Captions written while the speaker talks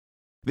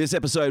This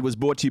episode was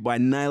brought to you by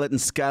Nail It and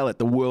Scale It,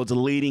 the world's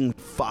leading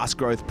fast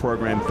growth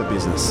program for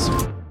business.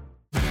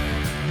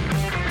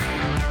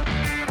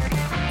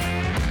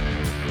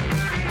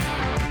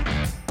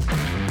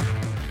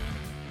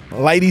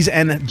 Ladies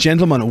and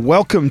gentlemen,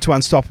 welcome to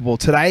Unstoppable.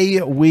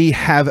 Today we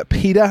have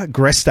Peter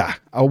Greste,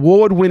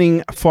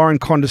 award-winning foreign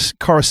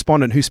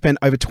correspondent who spent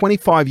over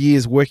 25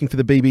 years working for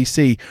the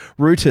BBC,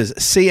 Reuters,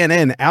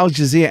 CNN, Al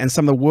Jazeera, and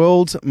some of the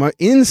world's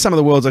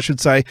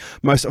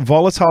most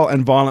volatile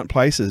and violent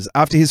places.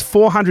 After his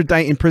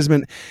 400-day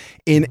imprisonment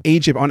in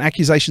Egypt on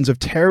accusations of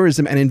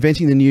terrorism and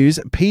inventing the news,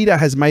 Peter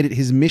has made it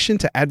his mission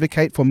to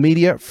advocate for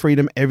media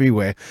freedom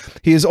everywhere.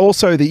 He is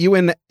also the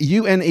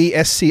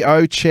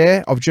UNESCO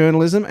Chair of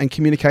Journalism and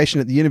Communication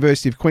at the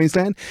University of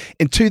Queensland.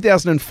 In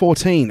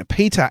 2014,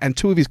 Peter and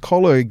two of his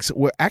colleagues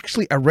were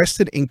actually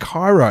arrested in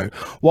Cairo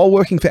while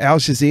working for Al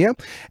Jazeera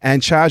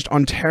and charged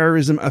on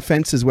terrorism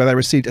offences, where they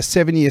received a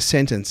 7-year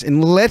sentence.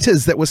 In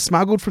letters that were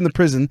smuggled from the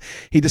prison,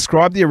 he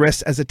described the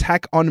arrest as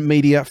attack on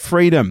media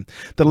freedom.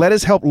 The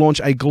letters helped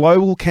launch a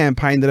global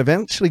campaign that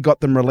eventually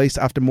got them released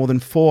after more than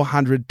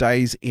 400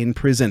 days in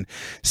prison.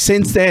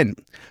 Since then,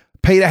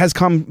 Peter has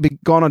gone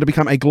on to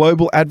become a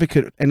global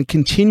advocate and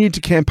continued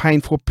to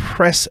campaign for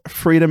press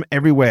freedom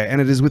everywhere.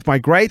 And it is with my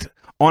great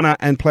honour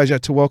and pleasure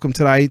to welcome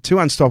today to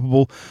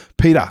Unstoppable,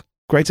 Peter.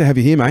 Great to have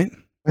you here, mate.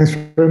 Thanks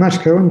very much,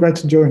 Cohen. Great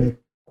to join you.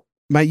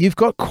 Mate, you've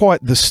got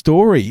quite the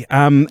story,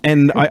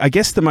 and I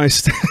guess the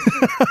most.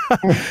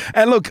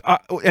 And look,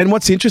 and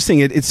what's interesting,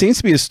 it seems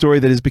to be a story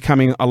that is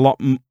becoming a lot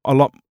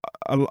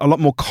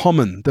more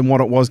common than what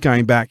it was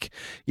going back,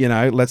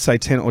 let's say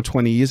 10 or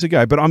 20 years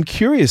ago. But I'm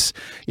curious,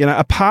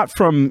 apart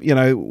from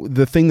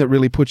the thing that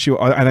really puts you,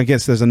 and I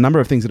guess there's a number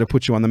of things that have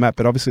put you on the map,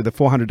 but obviously the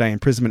 400-day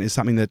imprisonment is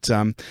something that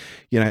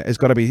has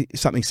got to be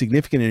something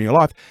significant in your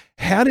life.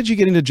 How did you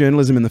get into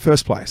journalism in the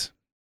first place?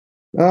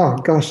 Oh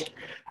gosh.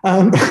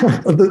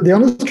 The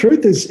honest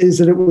truth is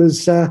that it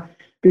was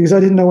because I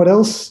didn't know what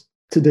else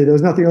to do. There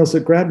was nothing else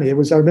that grabbed me. I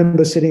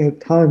remember sitting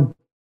at home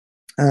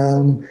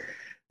the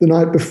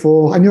night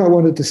before. I knew I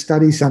wanted to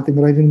study something,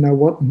 but I didn't know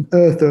what on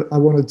earth I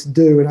wanted to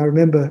do. And I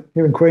remember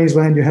here in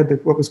Queensland, you had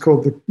what was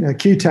called the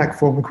QTAC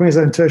form, the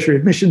Queensland Tertiary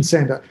Admission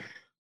Centre.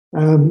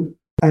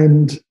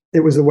 And it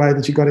was the way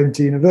that you got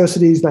into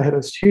universities. They had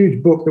a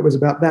huge book that was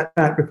about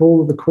that with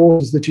all of the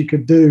courses that you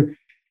could do.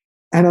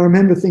 And I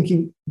remember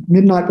thinking,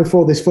 midnight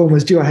before this form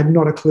was due, I had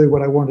not a clue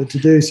what I wanted to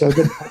do. So I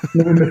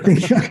remember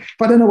thinking,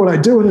 if I don't know what I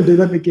do want to do,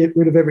 let me get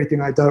rid of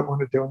everything I don't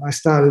want to do. And I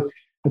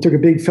took a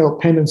big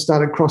felt pen and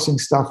started crossing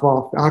stuff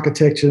off.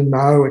 Architecture,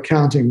 no.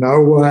 Accounting,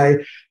 no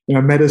way.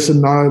 Medicine,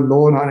 no.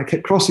 Law, no. And I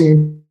kept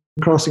crossing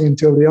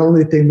until the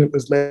only thing that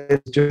was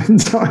left was journalism.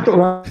 So I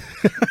thought,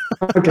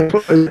 okay,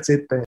 that's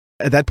it there.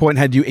 At that point,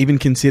 had you even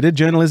considered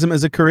journalism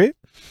as a career?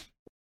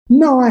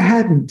 No, I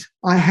hadn't.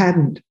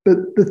 But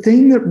the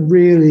thing that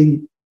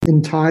really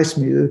enticed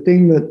me, the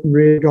thing that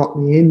really got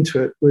me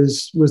into it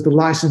was the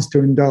license to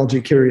indulge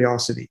your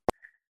curiosity.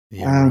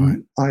 Yeah,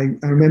 right.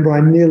 I remember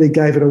I nearly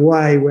gave it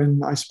away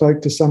when I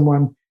spoke to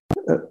someone,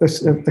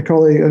 a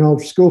colleague, an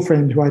old school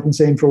friend who I hadn't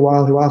seen for a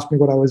while, who asked me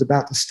what I was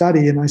about to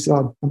study. And I said,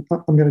 I'm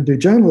going to do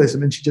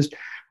journalism. And she just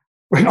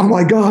went, oh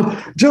my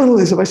God,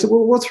 journalism. I said,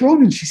 well, what's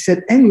wrong? And she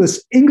said,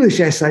 English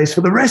essays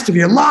for the rest of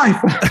your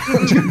life.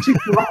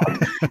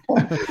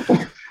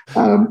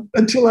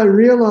 Until I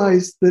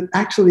realized that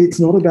actually it's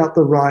not about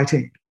the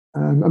writing.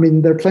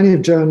 There are plenty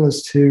of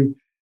journalists who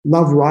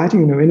love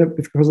writing and are in it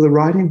because of the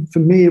writing. For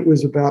me, it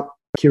was about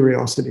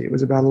curiosity. It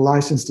was about a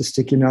license to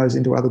stick your nose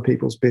into other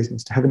people's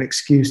business, to have an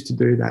excuse to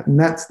do that. And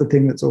that's the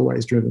thing that's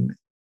always driven me.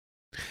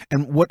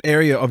 And what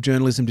area of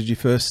journalism did you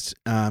first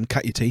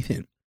cut your teeth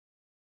in?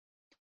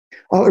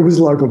 Oh, it was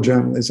local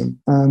journalism.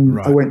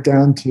 Right. I went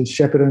down to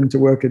Shepparton to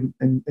work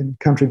in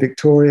country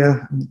Victoria,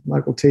 a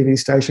local TV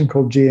station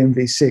called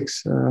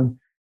GMV6.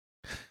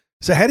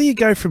 So how do you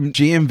go from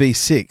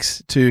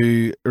GMV6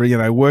 to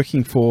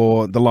working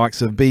for the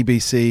likes of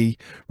BBC,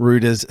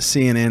 Reuters,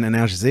 CNN, and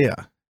Al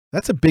Jazeera?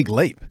 That's a big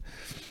leap.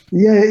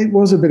 Yeah, it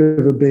was a bit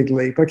of a big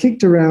leap. I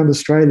kicked around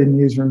Australian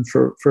newsroom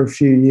for a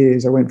few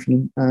years. I went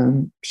from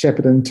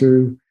Shepparton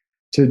to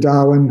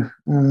Darwin,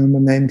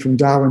 and then from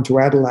Darwin to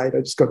Adelaide. I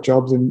just got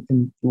jobs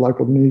in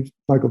local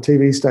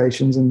TV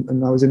stations,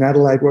 and I was in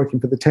Adelaide working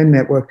for the 10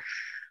 Network.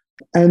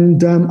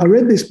 And I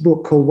read this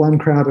book called One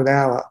Crowded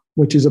Hour,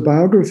 which is a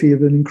biography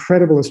of an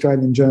incredible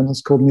Australian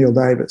journalist called Neil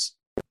Davis.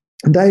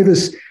 And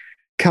Davis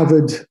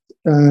covered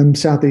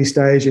Southeast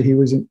Asia. He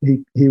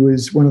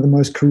was one of the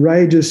most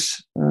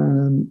courageous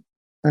and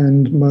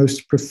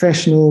most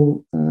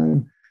professional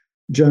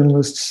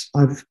journalists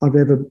I've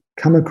ever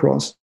come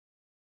across.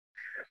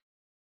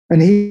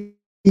 And he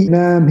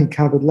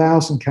covered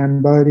Laos and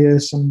Cambodia,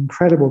 some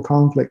incredible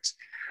conflicts.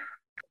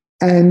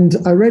 And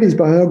I read his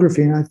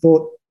biography and I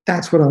thought,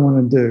 that's what I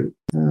want to do.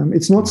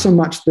 It's not so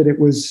much that it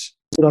was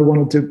that I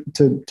wanted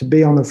to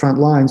be on the front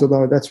lines,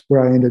 although that's where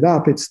I ended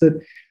up. It's that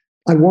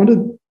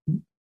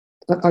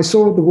I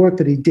saw the work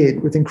that he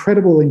did with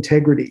incredible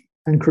integrity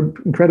and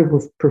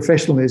incredible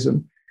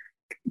professionalism,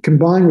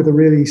 combined with a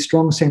really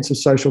strong sense of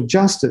social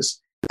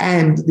justice.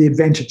 and the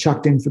adventure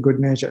chucked in for good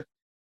measure.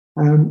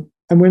 And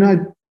when I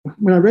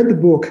read the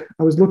book,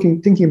 I was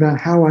thinking about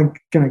how I'm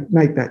going to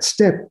make that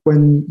step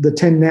when the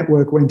 10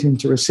 network went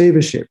into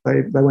receivership.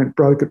 They went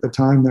broke at the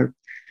time,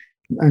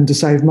 and to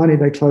save money,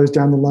 they closed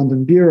down the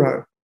London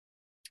bureau.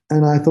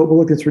 And I thought, well,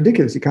 look, it's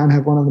ridiculous. You can't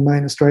have one of the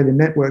main Australian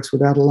networks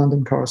without a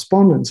London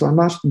correspondent. So I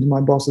marched into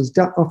my boss's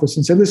office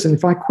and said, listen,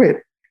 if I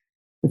quit,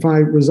 if I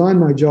resign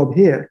my job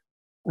here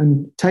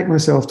and take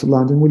myself to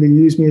London, will you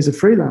use me as a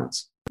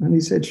freelance? And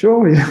he said,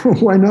 sure,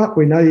 why not?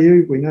 We know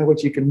you. We know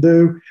what you can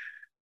do.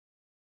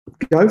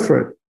 Go for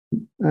it.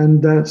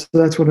 And so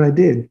that's what I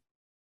did.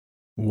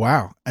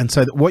 Wow. And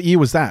so what year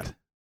was that?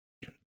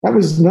 That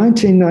was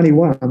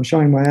 1991. I'm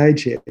showing my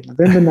age here.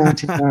 November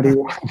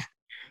 1991.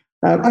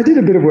 I did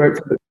a bit of work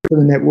for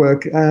the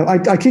network.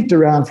 I kicked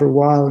around for a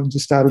while and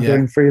just started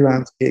doing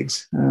freelance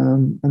gigs,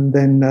 and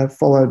then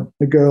followed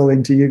a girl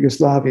into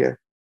Yugoslavia.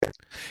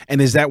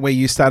 And is that where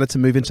you started to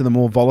move into the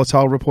more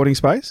volatile reporting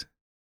space?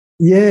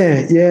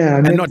 Yeah.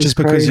 And not just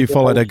because you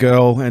followed a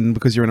girl and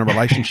because you're in a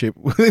relationship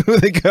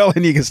with a girl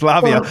in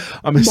Yugoslavia. Well,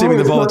 I'm assuming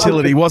the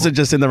volatility wasn't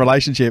just in the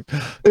relationship.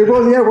 It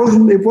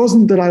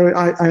wasn't that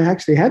I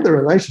actually had the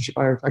relationship.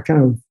 I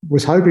kind of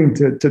was hoping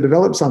to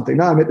develop something.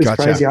 No, I met this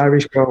crazy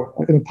Irish girl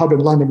in a pub in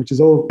London, which is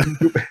a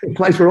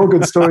place where all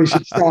good stories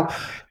should start.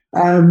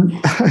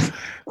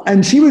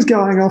 And she was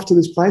going off to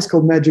this place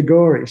called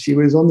Medjugorje. She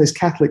was on this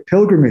Catholic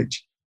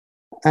pilgrimage.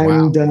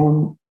 And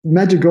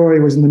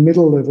Medjugorje was in the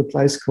middle of a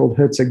place called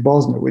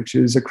Herceg-Bosna, which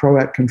is a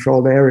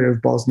Croat-controlled area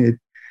of Bosnia,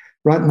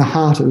 right in the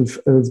heart of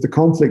the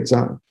conflict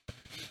zone.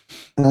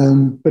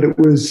 But it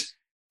was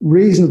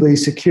reasonably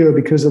secure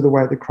because of the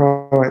way the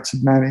Croats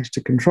had managed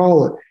to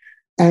control it.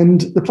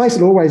 And the place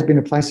had always been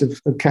a place of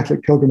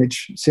Catholic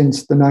pilgrimage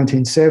since the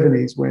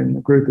 1970s, when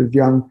a group of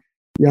young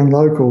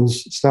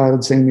locals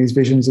started seeing these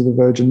visions of the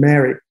Virgin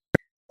Mary.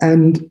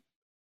 And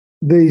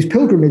these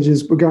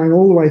pilgrimages were going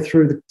all the way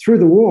through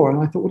the war,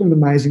 and I thought, what an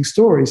amazing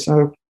story.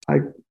 So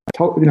I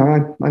told,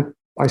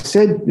 I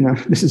said,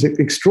 this is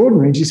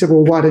extraordinary. And she said,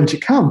 well, why don't you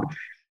come?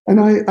 And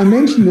I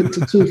mentioned it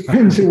to two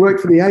friends who work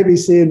for the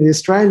ABC and the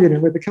Australian,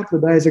 and within a couple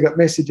of days I got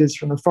messages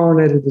from the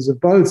foreign editors of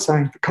both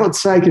saying, for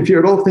God's sake, if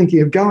you're at all thinking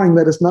of going,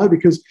 let us know,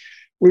 because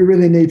we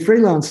really need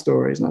freelance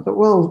stories. And I thought,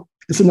 well,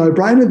 it's a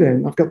no-brainer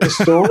then. I've got the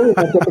story,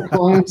 I've got the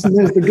clients, and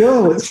there's the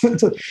girl. It's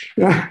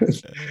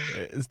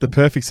the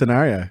perfect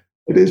scenario.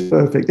 It is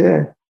perfect,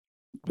 yeah.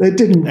 It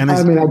didn't,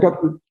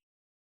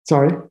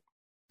 sorry?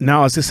 No,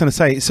 I was just going to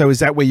say, so is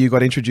that where you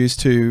got introduced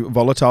to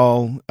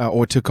volatile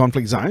or to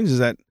conflict zones? Is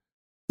that?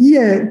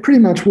 Yeah, it pretty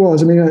much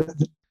was. I mean,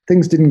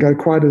 things didn't go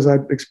quite as I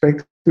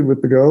expected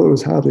with the girl. It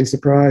was hardly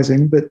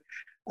surprising, but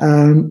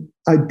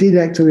I did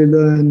actually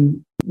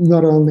learn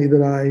not only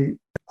that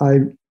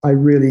I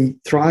really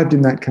thrived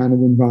in that kind of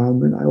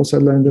environment, I also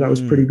learned that I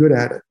was pretty good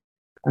at it.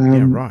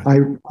 I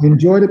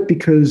enjoyed it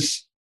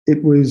because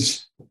it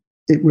was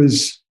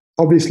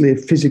obviously a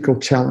physical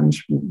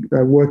challenge.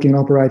 Working and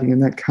operating in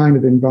that kind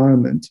of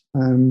environment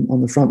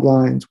on the front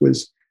lines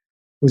was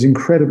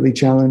incredibly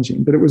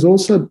challenging, but it was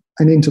also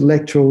an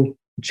intellectual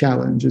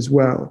challenge as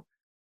well.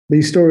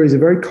 These stories are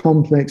very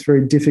complex,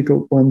 very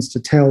difficult ones to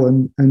tell,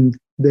 and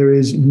there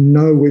is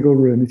no wiggle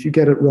room. If you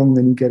get it wrong,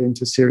 then you get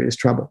into serious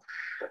trouble.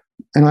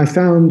 And I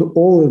found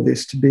all of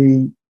this to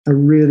be a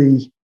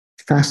really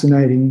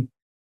fascinating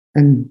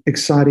and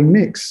exciting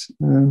mix.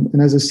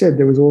 And as I said,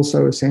 there was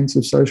also a sense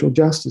of social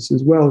justice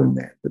as well in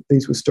there, that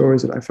these were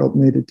stories that I felt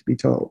needed to be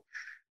told.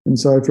 And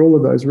so for all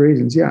of those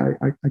reasons, I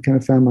kind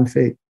of found my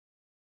feet.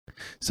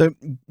 So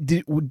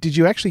did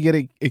you actually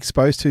get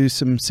exposed to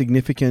some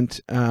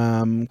significant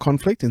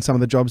conflict in some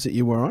of the jobs that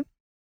you were on?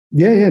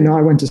 Yeah. No,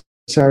 I went to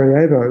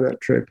Sarajevo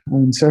that trip,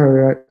 and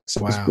Sarajevo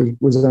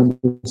was under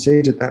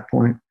siege at that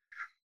point.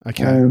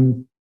 Okay.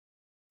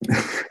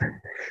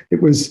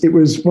 It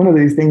was one of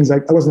these things. I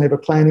wasn't ever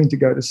planning to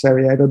go to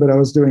Sarajevo, but I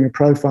was doing a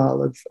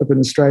profile of an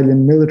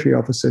Australian military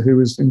officer who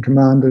was in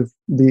command of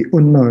the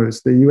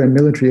UNMOs, the UN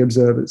military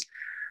observers.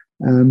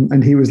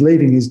 And he was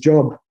leaving his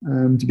job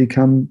to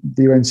become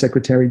the UN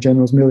Secretary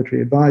General's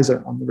military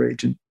advisor on the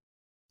region.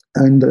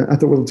 And I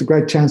thought, well, it's a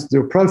great chance to do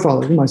a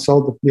profile of him. I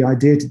sold the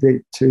idea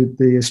to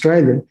the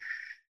Australian,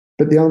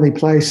 but the only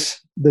place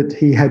that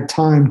he had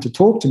time to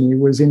talk to me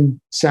was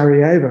in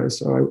Sarajevo.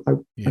 So I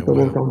thought,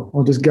 well,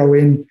 I'll just go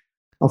in,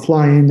 I'll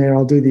fly in there,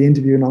 I'll do the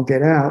interview, and I'll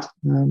get out.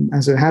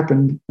 As it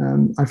happened,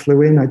 I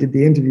flew in, I did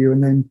the interview,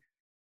 and then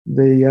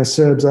the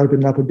Serbs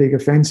opened up a big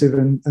offensive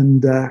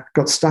and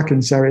got stuck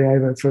in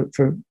Sarajevo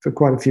for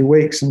quite a few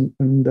weeks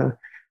and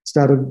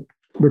started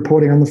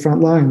reporting on the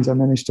front lines. I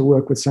managed to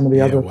work with some of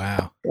the other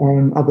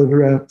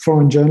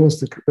foreign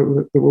journalists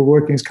that were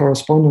working as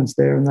correspondents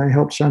there, and they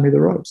helped show me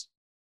the ropes.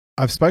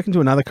 I've spoken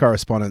to another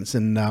correspondent,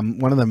 and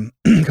one of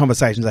the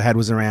conversations I had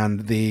was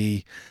around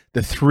the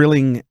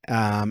thrilling,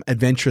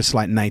 adventurous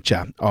like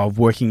nature of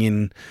working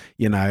in,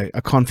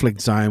 a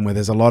conflict zone where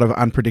there's a lot of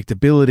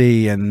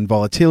unpredictability and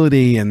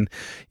volatility, and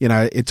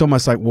it's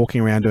almost like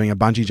walking around doing a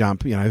bungee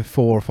jump,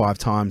 4 or 5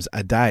 times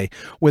a day.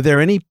 Were there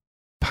any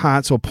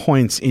parts or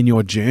points in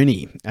your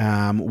journey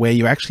where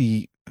you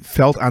actually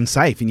felt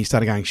unsafe and you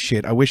started going,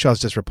 shit, I wish I was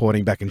just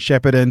reporting back in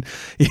Shepparton.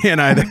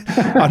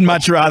 I'd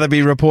much rather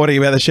be reporting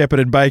about the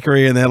Shepparton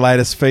Bakery and their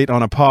latest feat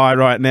on a pie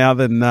right now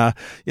than,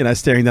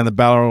 staring down the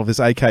barrel of this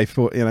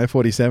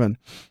AK-47.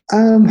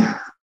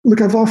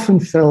 Look, I've often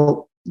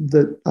felt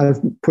that I've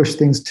pushed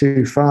things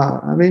too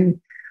far. I mean,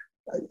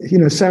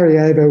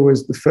 Sarajevo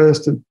was the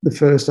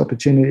first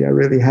opportunity I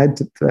really had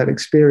for that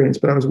experience,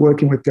 but I was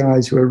working with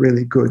guys who are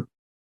really good,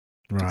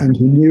 right, and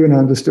who knew and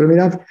understood. I mean,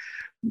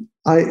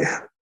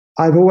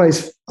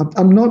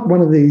 I'm not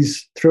one of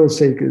these thrill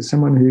seekers,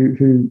 someone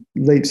who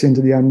leaps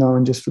into the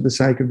unknown just for the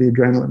sake of the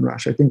adrenaline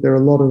rush. I think there are a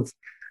lot of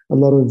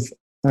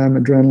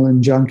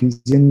adrenaline junkies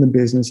in the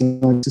business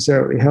and not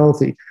necessarily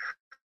healthy.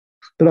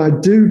 But I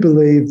do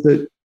believe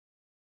that,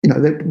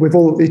 that we've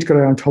all each got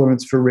our own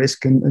tolerance for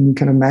risk, and you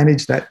kind of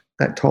manage that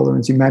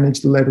tolerance. You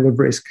manage the level of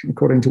risk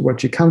according to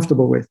what you're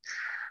comfortable with.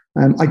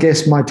 I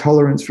guess my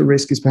tolerance for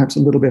risk is perhaps a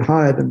little bit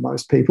higher than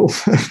most people,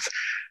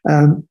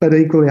 but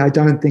equally, I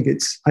don't think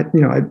it's. I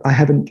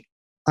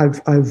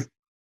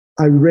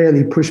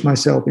rarely push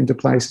myself into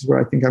places where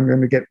I think I'm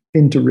going to get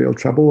into real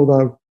trouble.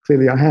 Although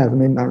clearly I have. I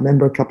mean, I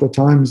remember a couple of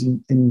times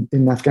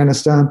in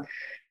Afghanistan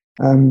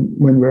when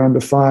we were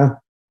under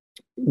fire.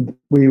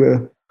 We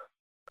were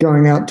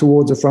going out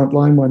towards a front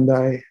line one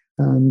day.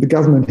 The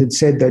government had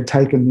said they'd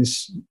taken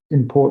this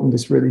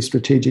really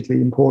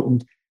strategically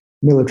important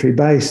military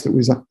base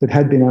that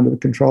had been under the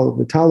control of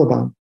the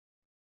Taliban,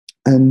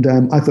 and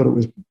I thought it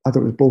was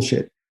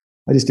bullshit.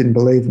 I just didn't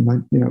believe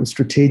them.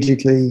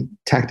 Strategically,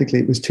 tactically,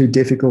 it was too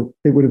difficult.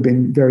 It would have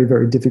been very,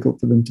 very difficult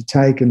for them to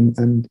take,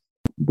 and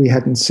we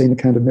hadn't seen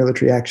the kind of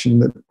military action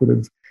that would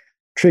have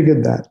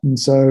triggered that. And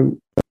so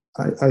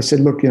I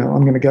said, look,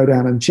 I'm going to go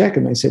down and check,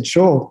 and they said,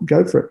 sure,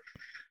 go for it.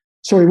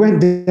 So we went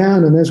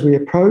down, and as we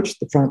approached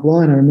the front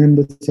line, I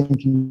remember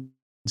thinking,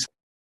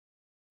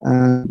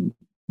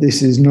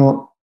 this is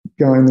not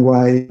going the way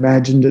I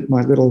imagined it.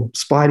 My little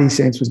spidey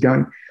sense was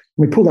going.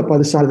 We pulled up by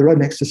the side of the road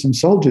next to some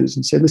soldiers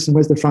and said, listen,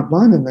 where's the front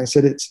line? And they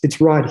said,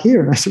 it's right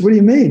here. And I said, what do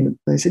you mean? And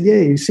they said,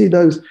 yeah, you see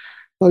those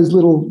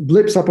little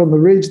blips up on the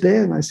ridge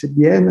there? And I said,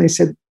 yeah. And they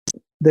said,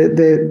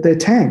 they're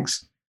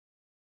tanks.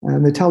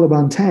 And the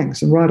Taliban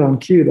tanks. And right on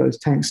cue, those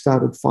tanks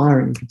started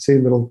firing. You could see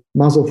little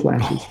muzzle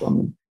flashes from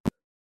them.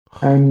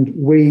 And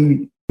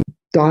we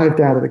dived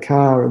out of the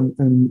car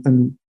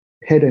and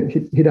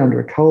hit under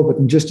a culvert.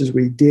 And just as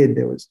we did,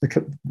 there was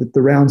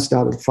the rounds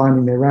started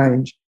finding their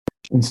range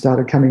and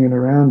started coming in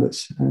around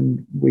us.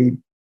 And we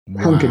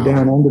hunkered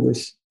down under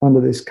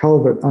this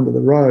culvert under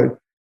the road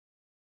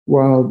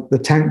while the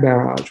tank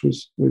barrage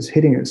was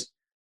hitting us.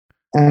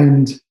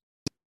 And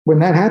when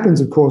that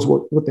happens, of course,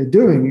 what they're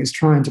doing is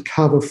trying to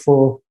cover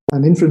for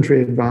an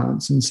infantry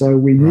advance. And so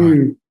we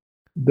knew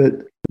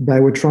that they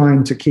were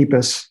trying to keep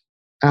us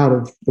out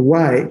of the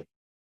way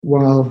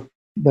while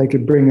they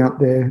could bring up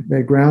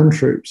their ground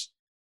troops.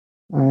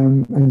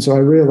 And so I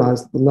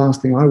realized that the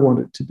last thing I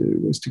wanted to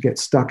do was to get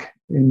stuck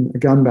in a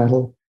gun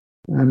battle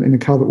in a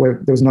culvert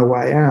where there was no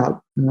way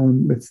out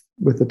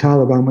with the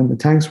Taliban when the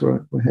tanks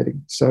were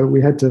heading. So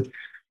we had to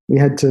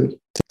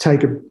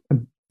take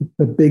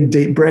a big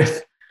deep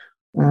breath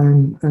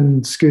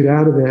and scoot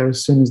out of there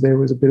as soon as there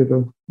was a bit of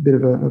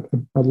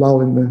a lull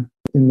in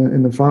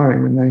the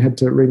firing when they had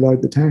to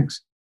reload the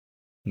tanks.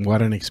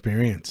 What an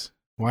experience.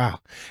 Wow.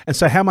 And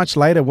so how much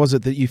later was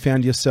it that you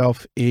found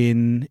yourself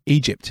in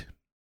Egypt?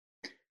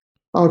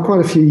 Oh, quite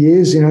a few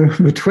years,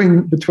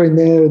 between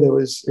there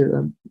was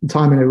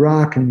time in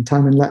Iraq and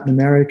time in Latin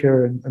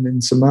America and in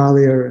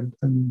Somalia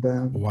and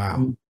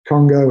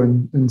Congo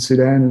and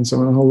Sudan and so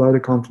on, a whole load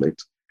of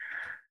conflicts.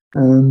 I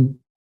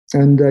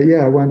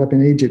wound up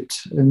in Egypt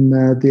in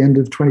the end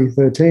of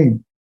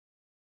 2013.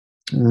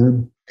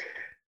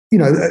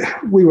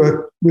 We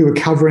were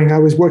covering, I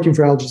was working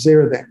for Al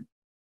Jazeera then.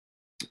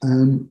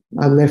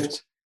 I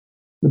left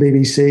the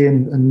BBC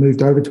and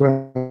moved over to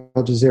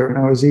Al Jazeera, and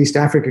I was East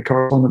Africa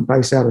correspondent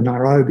based out of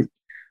Nairobi.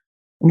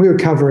 And we were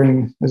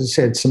covering, as I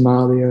said,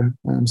 Somalia,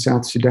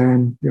 South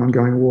Sudan, the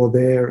ongoing war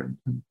there,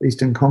 and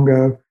Eastern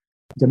Congo,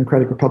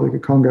 Democratic Republic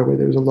of Congo, where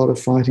there was a lot of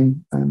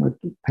fighting. I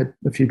had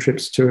a few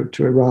trips to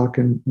Iraq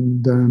and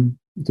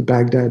to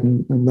Baghdad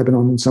and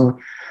Lebanon and so on.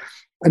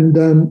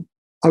 And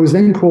I was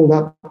then called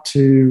up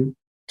to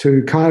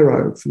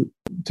Cairo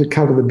to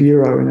cover the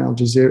bureau in Al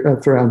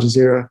Jazeera for Al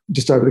Jazeera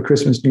just over the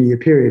Christmas New Year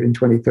period in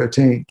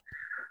 2013.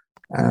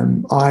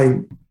 I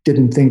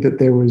didn't think that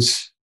there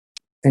was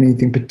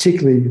anything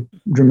particularly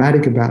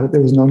dramatic about it.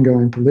 There was an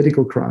ongoing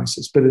political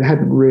crisis, but it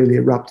hadn't really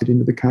erupted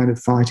into the kind of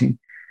fighting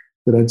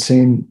that I'd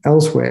seen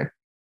elsewhere.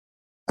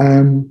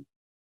 And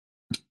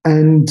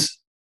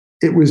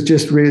it was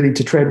just really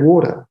to tread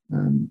water.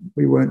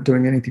 We weren't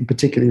doing anything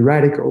particularly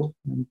radical.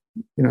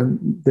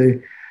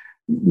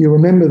 You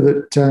remember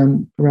that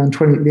around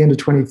the end of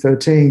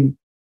 2013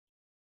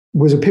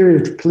 was a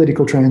period of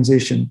political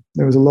transition.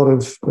 There was a lot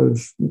of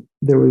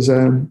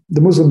the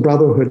Muslim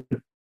Brotherhood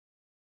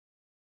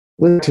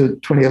to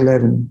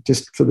 2011,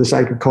 just for the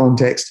sake of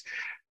context.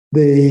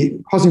 The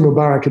Hosni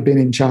Mubarak had been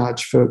in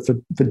charge for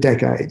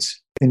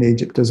decades, in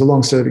Egypt as a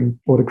long-serving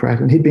autocrat,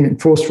 and he'd been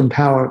forced from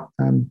power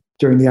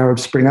during the Arab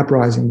Spring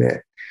uprising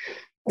there.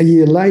 A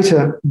year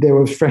later, there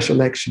were fresh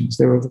elections.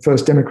 There were the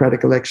first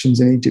democratic elections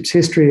in Egypt's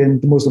history,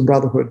 and the Muslim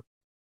Brotherhood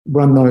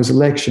won those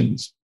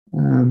elections.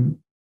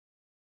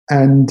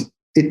 And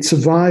it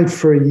survived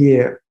for a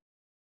year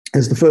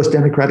as the first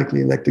democratically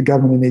elected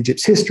government in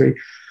Egypt's history.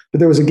 But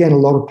there was, again, a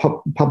lot of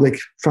public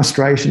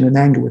frustration and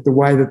anger with the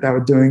way that they were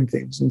doing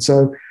things. And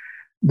so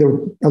there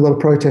were a lot of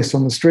protests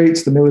on the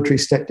streets. The military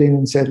stepped in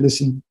and said,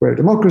 listen, we're a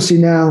democracy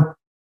now.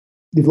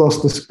 You've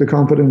lost the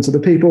confidence of the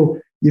people.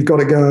 You've got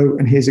to go,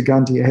 and here's a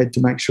gun to your head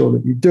to make sure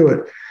that you do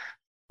it.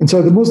 And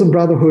so the Muslim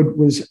Brotherhood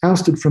was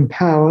ousted from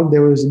power.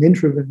 There was an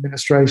interim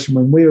administration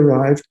when we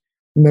arrived,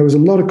 and there was a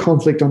lot of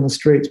conflict on the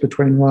streets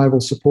between rival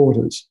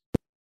supporters.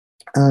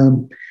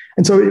 And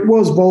so it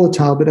was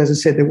volatile, but as I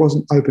said, there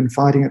wasn't open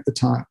fighting at the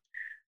time.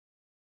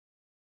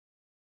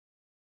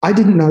 I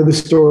didn't know the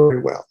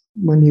story well.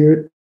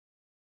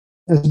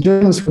 As a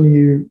journalist, when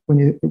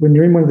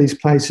you're in one of these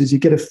places, you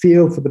get a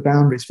feel for the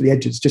boundaries, for the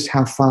edges, just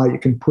how far you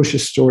can push a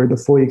story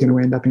before you're going to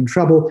end up in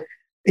trouble.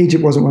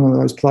 Egypt wasn't one of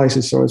those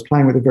places, so I was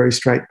playing with a very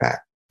straight bat.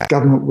 The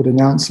government would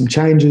announce some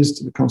changes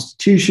to the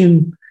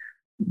constitution.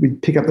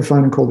 We'd pick up the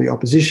phone and call the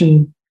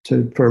opposition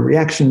for a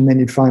reaction, and then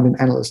you'd find an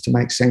analyst to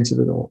make sense of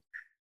it all.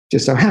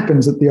 Just so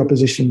happens that the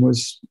opposition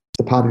was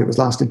the party that was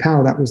last in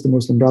power. That was the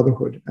Muslim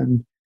Brotherhood,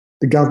 and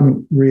the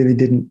government really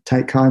didn't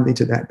take kindly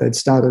to that. They'd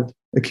started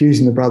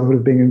accusing the Brotherhood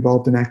of being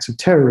involved in acts of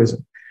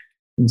terrorism.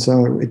 And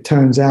so it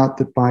turns out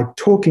that by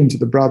talking to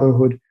the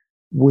Brotherhood,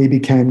 we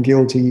became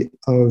guilty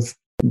of,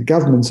 in the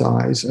government's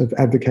eyes, of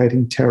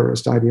advocating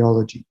terrorist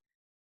ideology.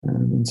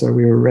 And so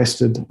we were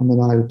arrested on the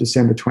night of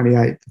December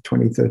 28th,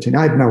 2013.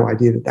 I had no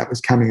idea that was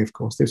coming, of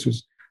course. This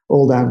was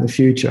all down in the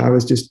future. I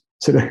was just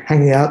sort of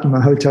hanging out in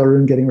my hotel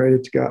room, getting ready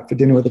to go out for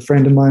dinner with a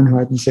friend of mine who I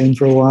hadn't seen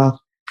for a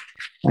while.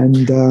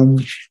 And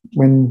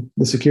when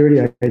the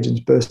security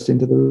agents burst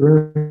into the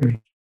room.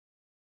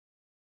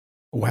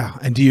 Wow.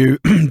 And do you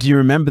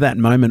remember that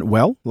moment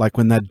well, like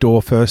when that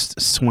door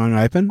first swung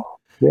open?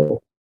 Yeah,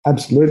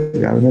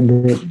 absolutely. I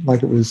remember it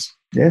like it was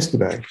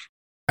yesterday.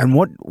 And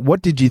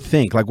what did you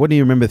think? Like, what do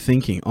you remember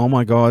thinking? Oh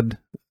my God,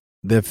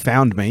 they've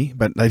found me,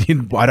 but they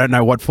didn't. I don't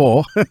know what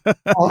for.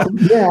 I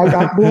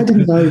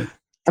didn't know.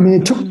 I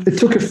mean, it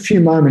took a few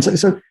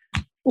moments. So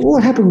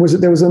what happened was that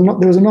there was a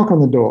knock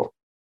on the door.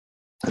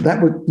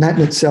 That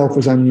in itself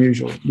was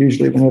unusual.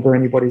 Usually, whenever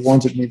anybody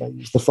wanted me, they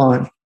used the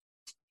phone.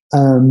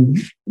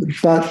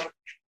 But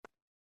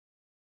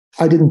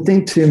I didn't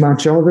think too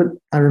much of it.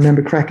 I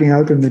remember cracking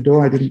open the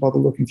door. I didn't bother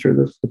looking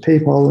through the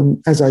peephole,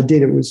 and as I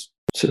did, it was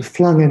sort of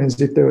flung in as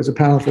if there was a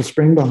powerful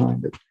spring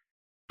behind it.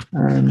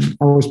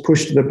 I was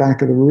pushed to the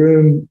back of the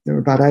room. There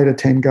were about 8 or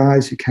 10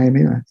 guys who came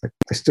in.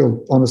 I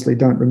still honestly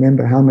don't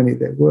remember how many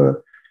there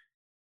were.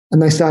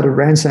 And they started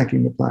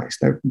ransacking the place.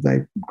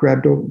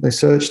 They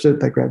searched it.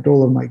 They grabbed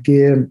all of my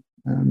gear,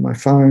 my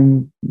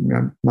phone,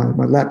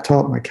 my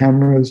laptop, my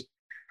cameras,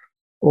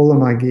 all of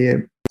my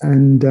gear.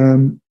 And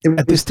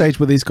at this stage,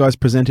 were these guys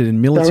presented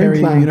in military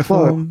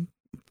uniform?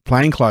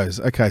 Plain clothes.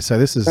 Okay, so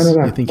this is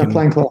you're thinking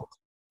plain clothes.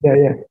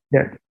 Yeah.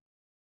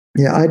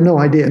 I had no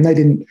idea, and they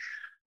didn't.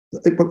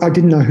 I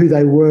didn't know who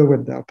they were,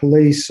 whether they were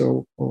police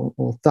or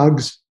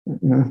thugs. You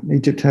know,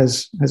 Egypt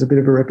has a bit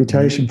of a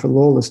reputation for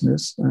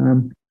lawlessness.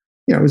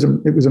 You know,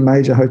 it was a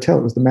major hotel.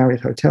 It was the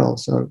Marriott Hotel,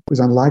 so it was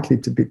unlikely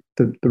to be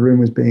the room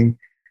was being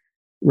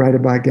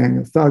raided by a gang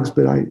of thugs.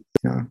 But it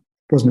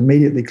wasn't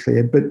immediately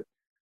clear. But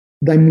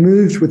they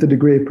moved with a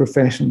degree of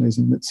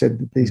professionalism that said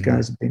that these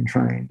guys had been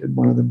trained, and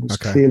one of them was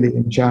clearly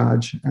in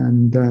charge.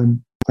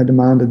 And I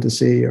demanded to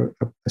see a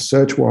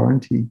search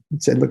warrant. He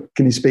said, "Look,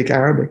 can you speak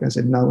Arabic?" I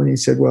said, "No." And he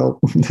said, "Well,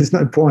 there's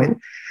no point."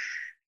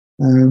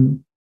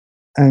 And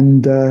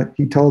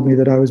he told me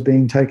that I was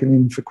being taken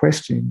in for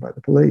questioning by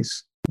the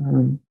police.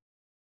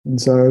 And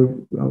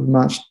so I was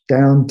marched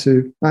down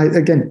to,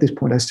 again, at this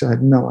point, I still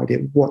had no idea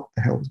what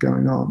the hell was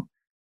going on.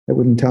 They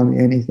wouldn't tell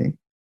me anything.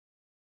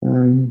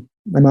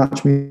 They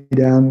marched me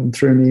down and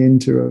threw me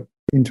into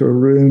a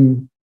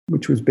room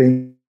which was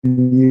being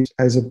used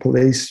as a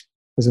police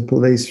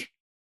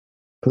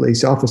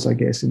office, I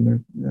guess,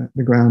 in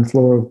the ground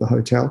floor of the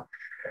hotel.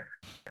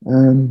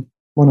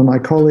 One of my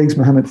colleagues,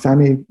 Mohammed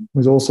Fahmy,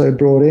 was also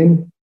brought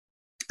in,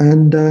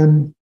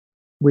 and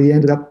we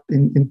ended up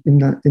in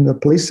the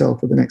police cell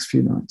for the next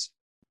few nights.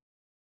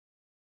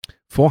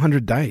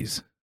 400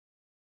 days.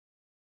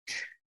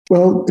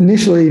 Well,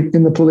 initially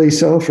in the police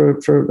cell for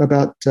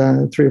about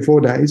 3 or 4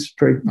 days.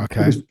 It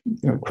was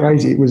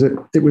crazy. It was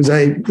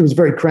a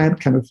very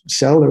cramped kind of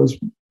cell.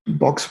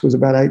 Box was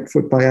about 8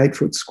 foot by 8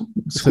 foot square.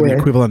 So the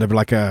equivalent of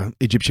like a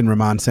Egyptian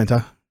remand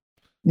center.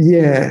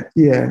 Yeah.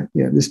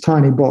 This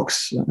tiny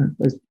box,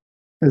 as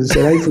I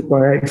said, 8 foot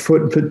by 8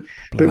 foot,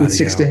 but with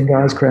 16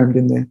 guys crammed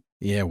in there.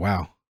 Yeah.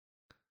 Wow.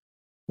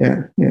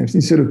 Yeah. So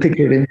you sort of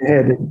picture it in your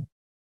head.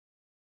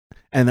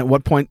 And at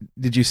what point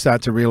did you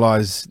start to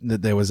realize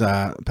that there was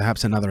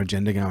perhaps another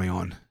agenda going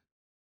on?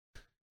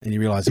 And you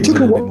realized it was a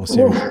little bit more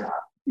serious?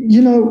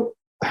 Well,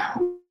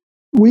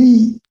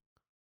 we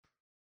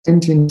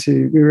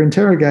we were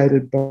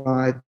interrogated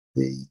by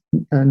the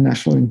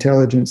National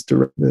Intelligence,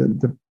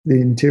 the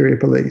Interior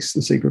Police,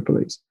 the secret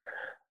police.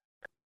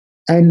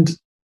 And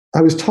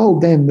I was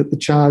told then that the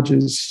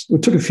charges,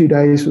 it took a few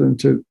days for them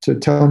to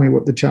tell me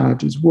what the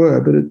charges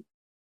were, but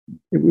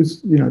it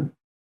was,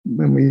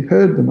 when we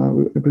heard them,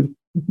 it was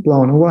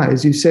blown away.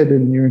 As you said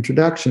in your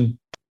introduction,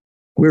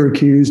 we're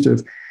accused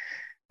of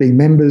being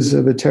members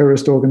of a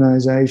terrorist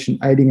organization,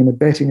 aiding and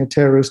abetting a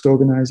terrorist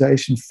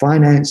organization,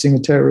 financing a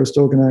terrorist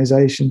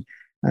organization,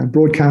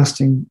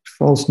 broadcasting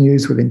false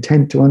news with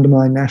intent to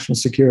undermine national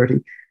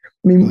security.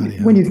 I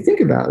mean, when you think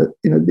about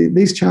it,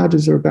 these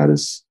charges are about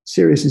as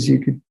serious as you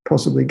could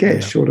possibly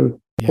get, short of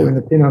pulling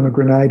a pin on a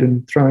grenade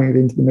and throwing it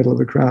into the middle of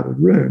a crowded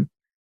room.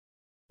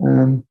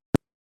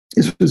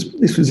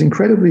 This was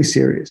incredibly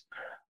serious.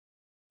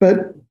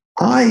 But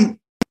I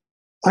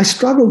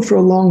struggled for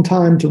a long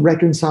time to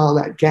reconcile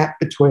that gap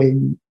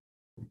between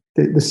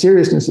the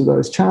seriousness of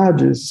those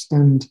charges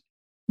and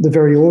the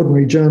very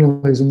ordinary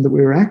journalism that we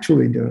were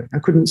actually doing. I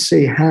couldn't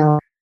see how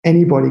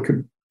anybody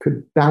could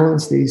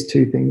balance these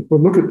two things, or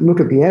look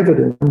at the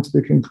evidence and to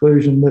the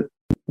conclusion that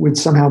we'd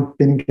somehow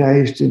been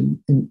engaged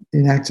in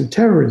acts of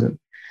terrorism.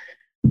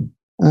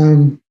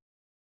 And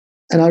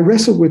I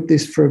wrestled with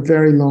this for a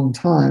very long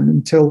time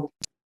until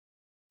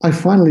I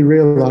finally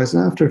realized,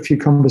 after a few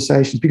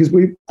conversations, because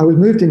I was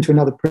moved into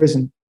another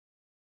prison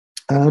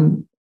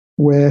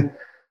where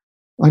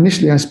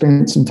initially I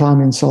spent some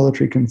time in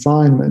solitary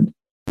confinement,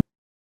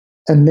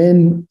 and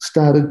then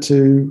started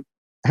to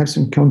have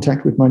some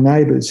contact with my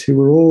neighbours, who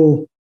were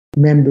all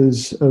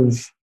members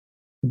of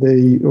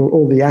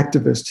all the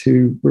activists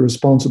who were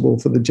responsible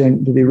for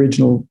the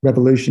original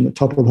revolution that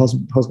toppled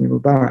Hosni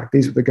Mubarak.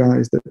 These were the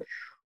guys that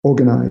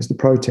organised the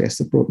protests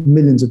that brought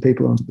millions of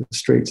people onto the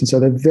streets. And so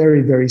they're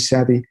very, very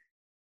savvy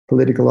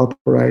political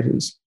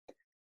operators.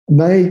 And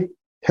they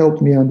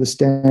helped me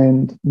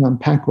understand and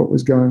unpack what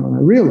was going on.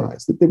 I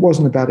realised that it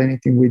wasn't about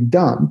anything we'd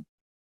done.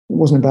 It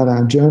wasn't about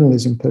our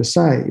journalism per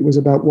se. It was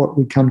about what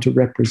we'd come to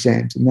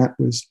represent. And that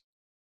was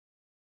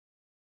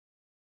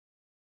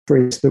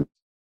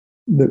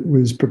that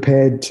was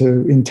prepared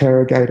to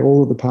interrogate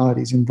all of the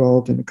parties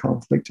involved in the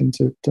conflict and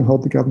to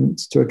hold the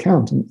governments to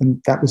account.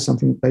 And that was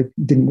something that they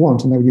didn't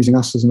want. And they were using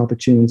us as an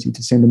opportunity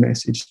to send a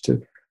message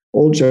to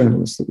all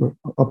journalists that were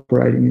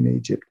operating in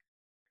Egypt.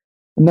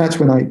 And that's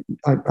when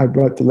I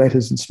wrote the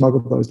letters and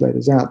smuggled those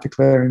letters out,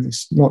 declaring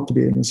this not to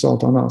be an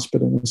assault on us,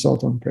 but an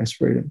assault on press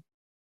freedom.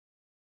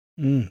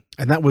 And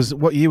that was,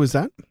 what year was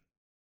that?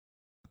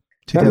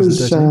 That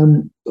was,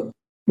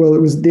 well,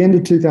 it was the end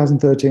of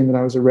 2013 that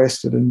I was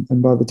arrested.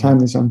 And by the time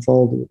this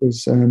unfolded, it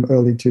was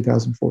early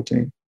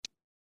 2014.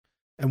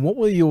 And what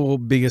were your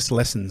biggest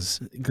lessons?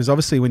 Because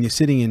obviously when you're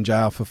sitting in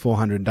jail for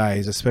 400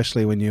 days,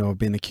 especially when you've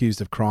been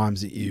accused of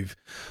crimes that you've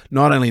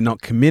not only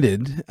not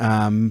committed,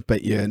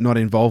 but you're not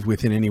involved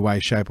with in any way,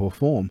 shape or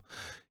form,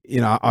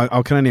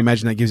 I can only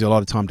imagine that gives you a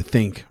lot of time to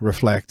think,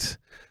 reflect,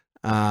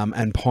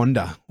 and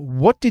ponder.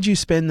 What did you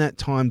spend that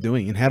time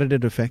doing, and how did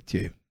it affect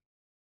you?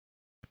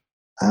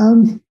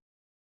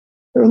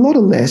 There are a lot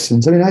of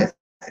lessons. I mean,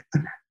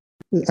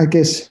 I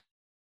guess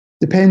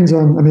depends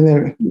on,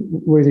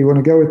 where do you want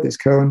to go with this,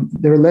 Cohen?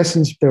 There are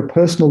lessons, there are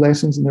personal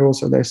lessons, and there are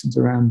also lessons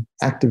around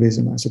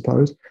activism, I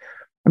suppose.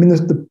 I mean,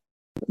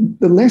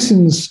 the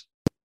lessons,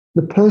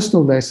 the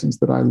personal lessons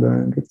that I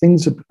learned were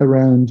things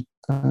around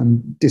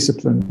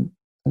discipline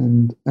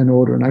and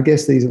order. And I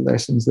guess these are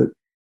lessons that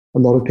a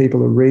lot of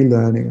people are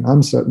relearning, and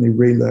I'm certainly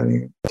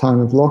relearning at the time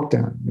of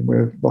lockdown.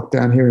 We're locked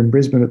down here in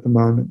Brisbane at the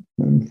moment.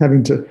 I'm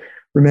having to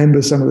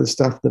remember some of the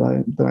stuff that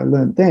I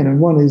learned then. And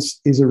one is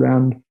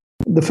around,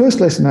 the first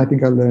lesson I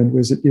think I learned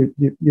was that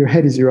your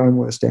head is your own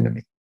worst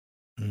enemy.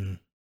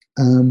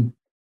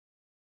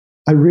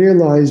 I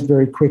realized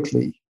very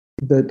quickly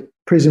that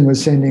prison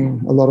was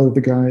sending a lot of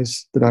the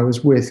guys that I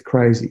was with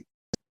crazy.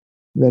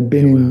 They'd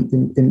been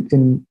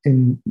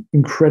in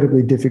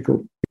incredibly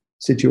difficult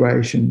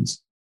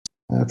situations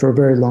for a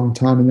very long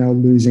time, and they were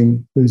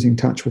losing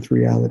touch with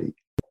reality.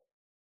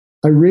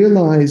 I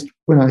realized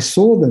when I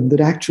saw them that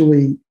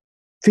actually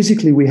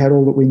physically we had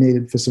all that we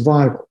needed for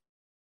survival.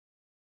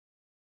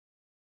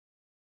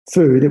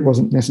 Food, it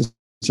wasn't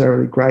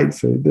necessarily great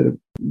food,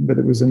 but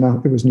it was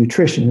enough. It was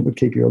nutrition. It would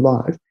keep you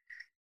alive.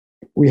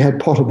 We had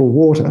potable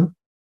water,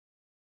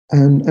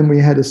 and we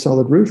had a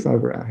solid roof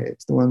over our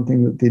heads, the one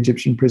thing that the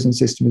Egyptian prison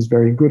system is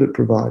very good at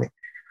providing.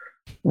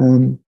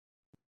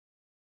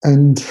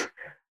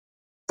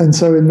 And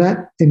so in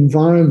that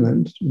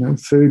environment,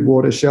 food,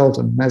 water,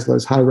 shelter,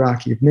 Maslow's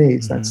hierarchy of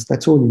needs,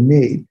 that's all you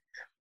need.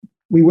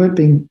 We weren't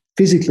being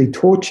physically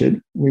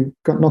tortured. We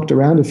got knocked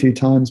around a few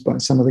times by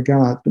some of the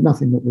guards, but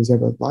nothing that was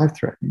ever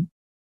life-threatening.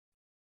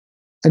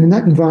 And in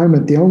that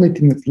environment, the only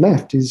thing that's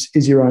left is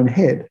your own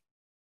head.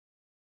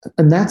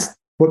 And that's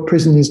what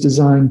prison is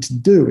designed to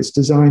do. It's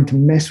designed to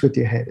mess with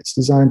your head. It's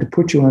designed to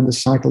put you under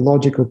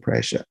psychological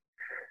pressure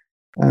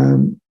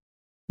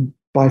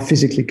by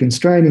physically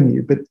constraining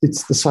you. But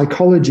it's the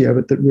psychology of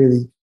it that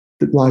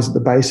lies at the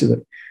base of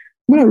it.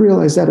 when I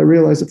realized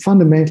that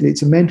fundamentally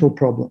it's a mental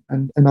problem,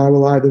 and I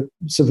will either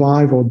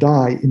survive or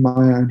die in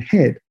my own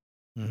head.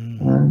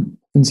 And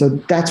so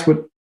that's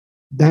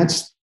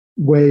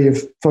where your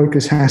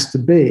focus has to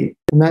be.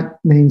 And that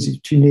means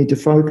that you need to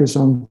focus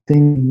on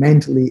things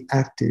mentally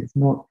active,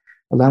 not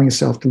allowing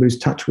yourself to lose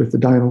touch with the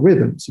diurnal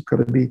rhythms. You've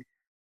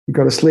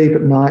got to sleep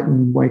at night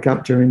and wake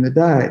up during the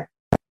day.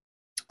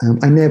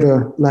 I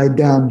never laid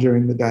down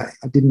during the day.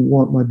 I didn't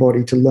want my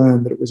body to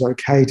learn that it was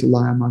okay to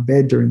lie on my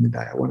bed during the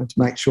day. I wanted to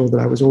make sure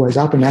that I was always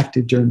up and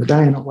active during the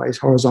day and always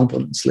horizontal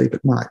and sleep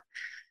at night.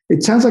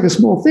 It sounds like a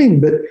small thing,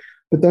 but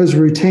those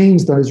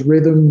routines, those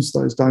rhythms,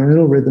 those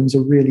diurnal rhythms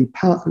are really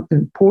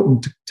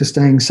important to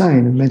staying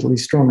sane and mentally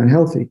strong and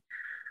healthy.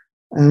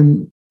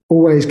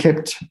 Always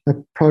kept a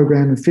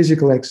program of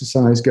physical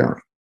exercise going.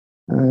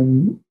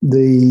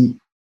 The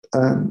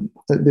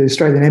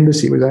Australian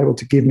Embassy was able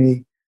to give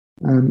me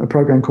a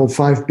program called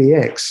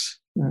 5BX,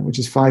 which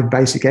is 5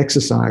 basic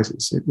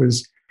exercises.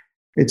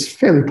 It's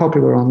fairly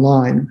popular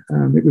online.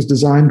 It was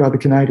designed by the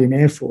Canadian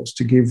Air Force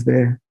to give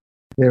their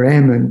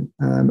airmen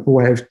a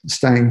way of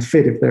staying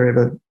fit if they're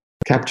ever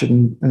captured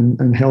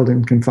and held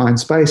in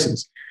confined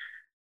spaces.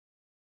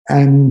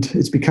 And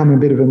it's become a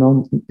bit of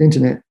an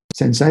internet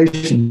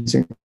sensation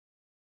since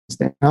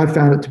then. I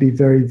found it to be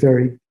very,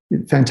 very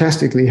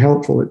fantastically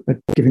helpful at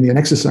giving me an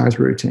exercise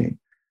routine.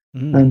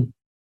 And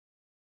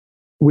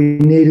we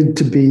needed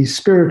to be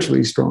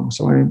spiritually strong.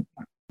 So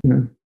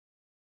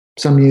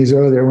some years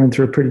earlier, I went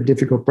through a pretty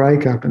difficult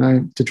breakup,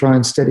 and to try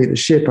and steady the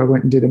ship, I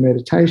went and did a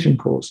meditation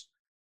course.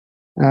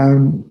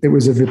 It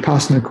was a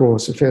Vipassana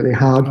course, a fairly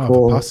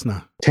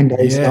hardcore 10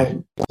 days. Yeah.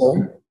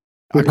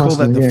 I call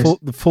that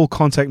the full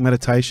contact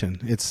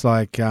meditation. It's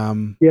like,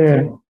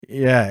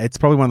 it's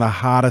probably one of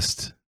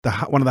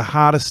the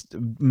hardest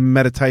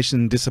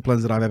meditation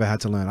disciplines that I've ever had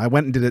to learn. I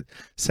went and did it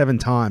 7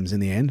 times in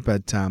the end,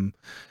 but then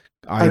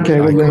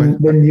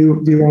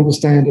you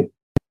understand it.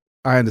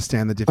 I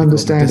understand the difficulty.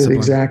 Understand it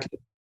exactly.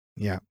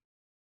 Yeah.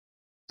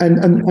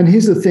 And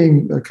here's the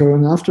thing,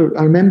 Cohen.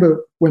 I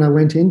remember when I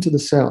went into the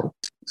cell,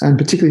 and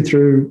particularly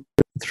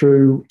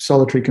through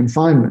solitary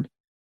confinement,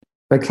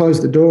 they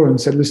closed the door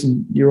and said,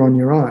 "Listen, you're on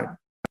your own."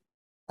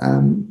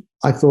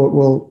 I thought,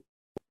 well,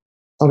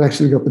 I've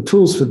actually got the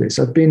tools for this.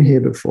 I've been here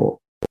before,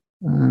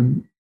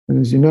 and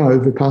as you know,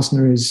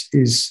 Vipassana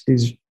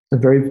is a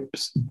very,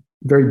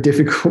 very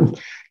difficult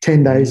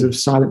 10 days of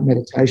silent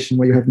meditation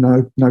where you have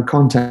no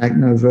contact,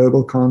 no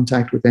verbal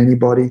contact with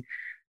anybody,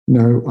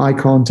 no eye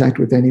contact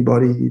with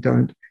anybody.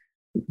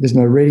 There's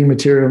no reading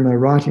material, no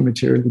writing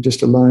material. You're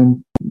just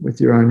alone with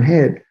your own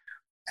head.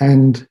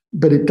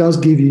 But it does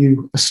give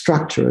you a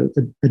structure,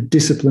 a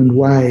disciplined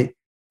way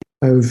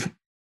of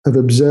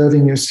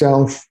observing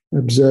yourself,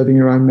 observing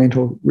your own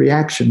mental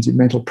reactions, your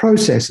mental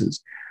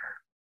processes.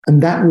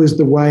 And that was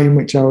the way in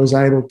which I was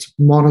able to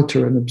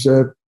monitor and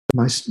observe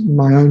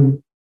my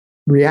own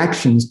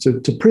reactions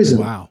to prison.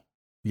 Wow.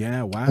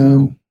 Yeah,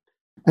 wow.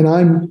 And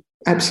I'm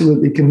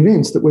absolutely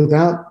convinced that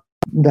without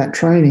that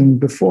training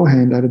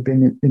beforehand, I'd have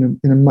been in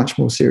a much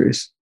more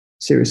serious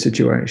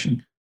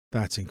situation.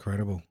 That's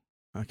incredible.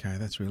 Okay,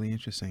 that's really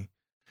interesting.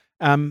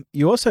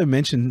 You also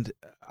mentioned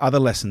other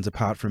lessons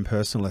apart from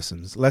personal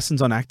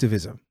lessons on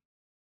activism.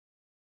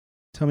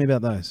 Tell me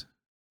about those.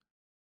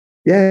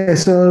 Yeah,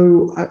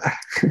 so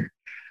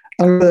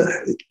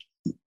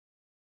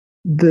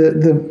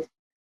there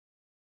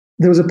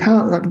was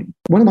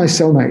one of my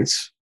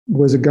cellmates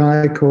was a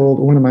guy called,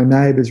 one of my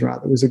neighbors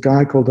rather, was a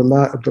guy called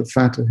Allah Abdel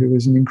Fattah, who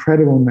was an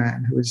incredible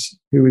man who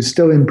was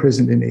still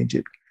imprisoned in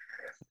Egypt.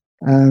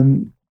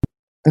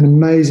 An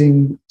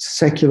amazing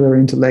secular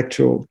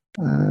intellectual,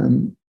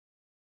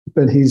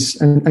 but he's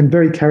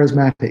very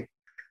charismatic.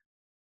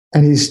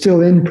 And he's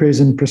still in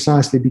prison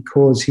precisely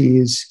because he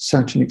is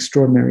such an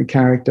extraordinary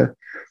character.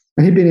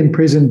 And he'd been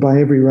imprisoned by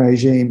every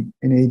regime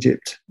in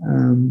Egypt,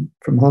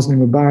 from Hosni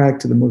Mubarak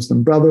to the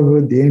Muslim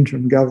Brotherhood, the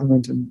interim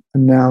government, and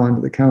now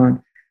under the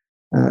current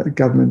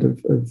government of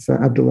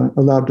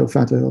Allah Abdel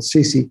Fattah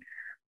al-Sisi.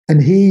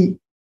 And he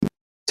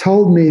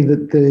told me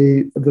that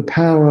the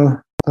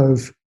power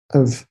of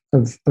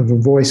a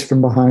voice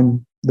from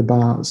behind the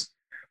bars.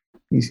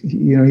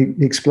 He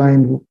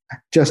explained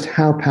just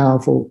how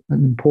powerful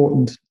and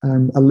important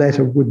a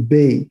letter would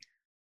be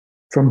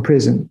from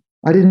prison.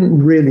 I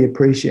didn't really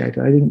appreciate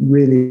it. I didn't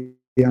really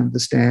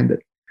understand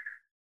it.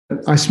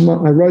 I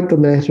wrote the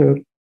letter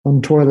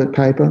on toilet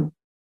paper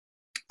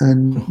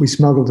and we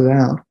smuggled it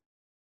out.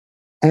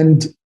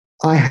 And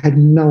I had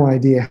no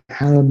idea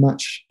how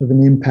much of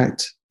an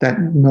impact that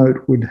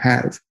note would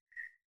have.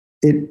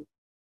 It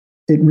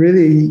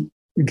really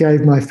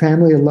gave my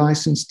family a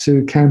license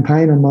to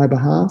campaign on my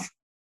behalf,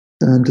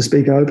 to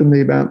speak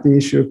openly about the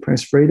issue of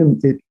press freedom.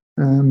 It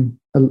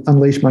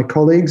unleashed my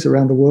colleagues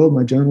around the world,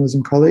 my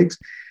journalism colleagues.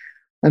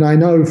 And I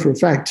know for a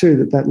fact, too,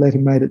 that letter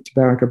made it to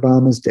Barack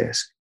Obama's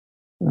desk.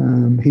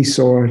 He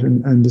saw it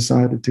and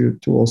decided to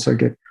also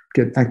get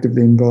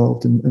actively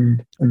involved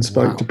and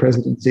spoke to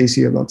President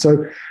Sisi a lot.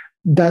 So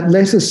that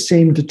letter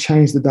seemed to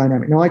change the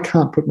dynamic. Now, I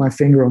can't put my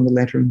finger on the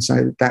letter and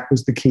say that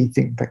was the key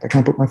thing. In fact, I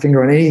can't put my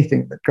finger on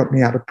anything that got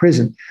me out of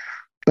prison.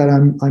 But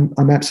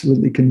I'm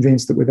absolutely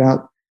convinced that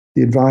without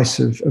the advice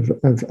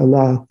of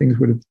Allah, things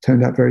would have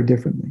turned out very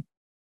differently.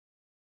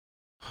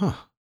 Huh.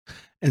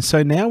 And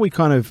so now we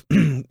kind of,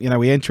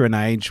 we enter an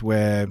age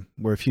where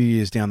we're a few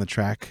years down the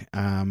track,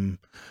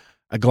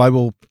 a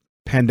global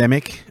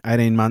pandemic,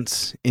 18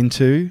 months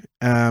into,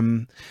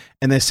 and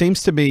there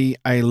seems to be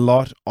a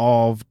lot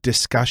of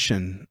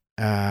discussion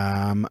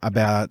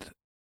about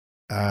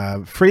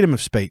freedom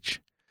of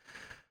speech,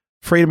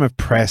 freedom of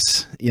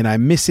press,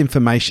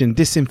 misinformation,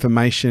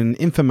 disinformation,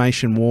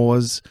 information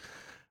wars.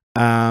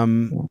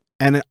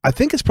 And I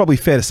think it's probably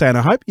fair to say, and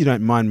I hope you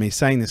don't mind me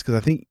saying this, because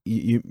I think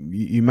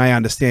you may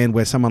understand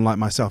where someone like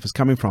myself is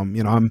coming from.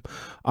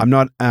 I'm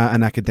not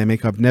an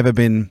academic. I've never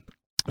been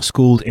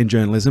schooled in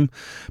journalism,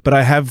 but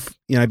I have,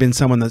 been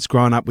someone that's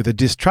grown up with a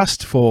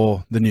distrust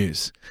for the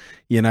news,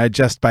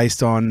 just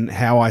based on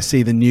how I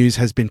see the news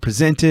has been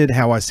presented,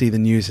 how I see the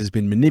news has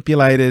been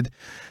manipulated.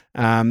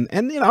 And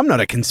I'm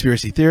not a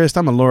conspiracy theorist.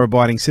 I'm a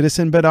law-abiding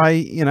citizen, but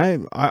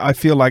I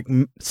feel like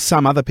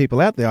some other people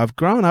out there, I've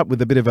grown up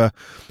with a bit of a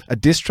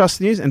distrust of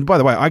the news. And by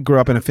the way, I grew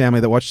up in a family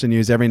that watched the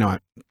news every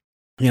night.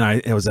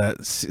 It was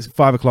at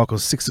 5 o'clock or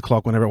 6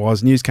 o'clock, whenever it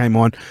was, news came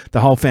on,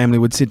 the whole family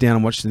would sit down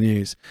and watch the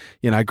news.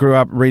 I grew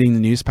up reading the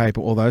newspaper,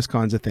 all those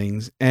kinds of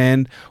things.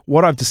 And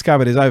what I've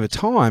discovered is over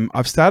time,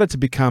 I've started to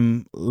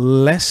become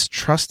less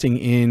trusting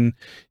in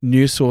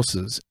news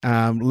sources,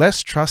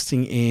 less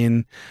trusting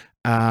in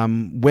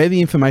where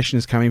the information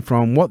is coming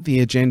from, what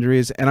the agenda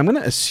is. And I'm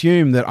going to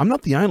assume that I'm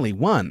not the only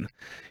one,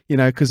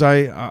 because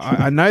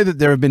I know that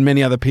there have been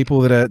many other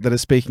people that are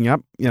speaking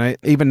up,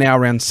 even now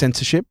around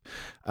censorship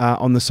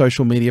on the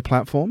social media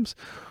platforms.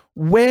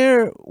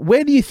 Where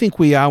do you think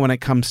we are when it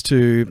comes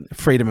to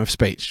freedom of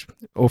speech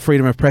or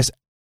freedom of press?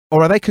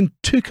 Or are they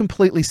two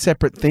completely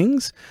separate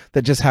things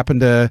that just happen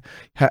to,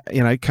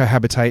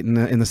 cohabitate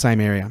in the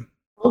same area?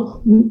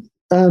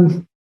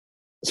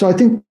 So I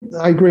think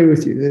I agree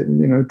with you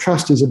that,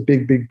 trust is a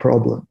big, big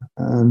problem.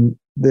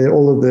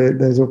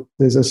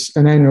 There's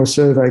an annual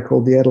survey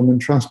called the Edelman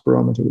Trust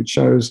Barometer, which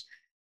shows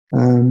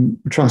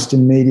trust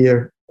in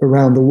media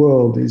around the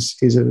world is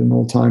at an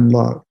all-time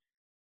low.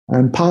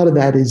 And part of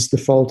that is the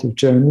fault of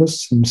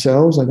journalists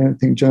themselves. I don't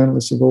think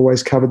journalists have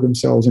always covered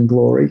themselves in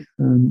glory.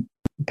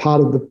 Part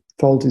of the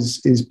fault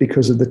is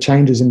because of the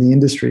changes in the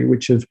industry,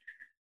 which have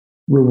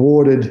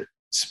rewarded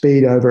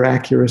speed over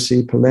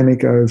accuracy,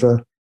 polemic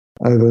over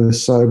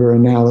sober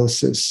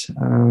analysis,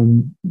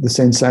 the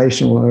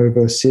sensational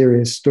over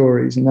serious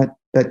stories, and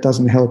that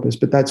doesn't help us.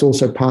 But that's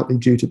also partly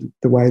due to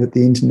the way that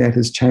the internet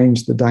has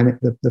changed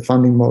the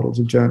funding models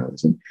of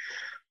journalism.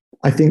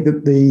 I think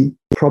that the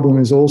problem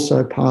is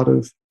also part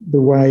of the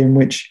way in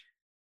which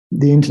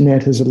the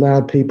internet has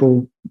allowed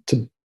people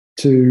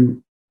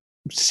to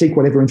seek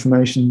whatever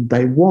information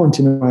they want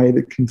in a way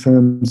that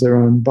confirms their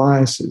own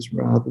biases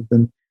rather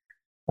than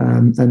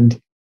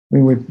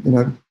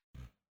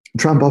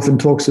Trump often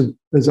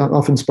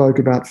often spoke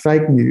about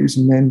fake news,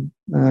 and then,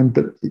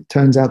 but it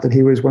turns out that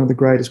he was one of the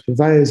greatest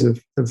purveyors of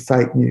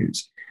fake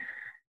news.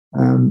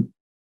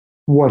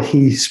 What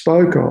he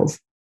spoke of,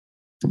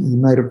 he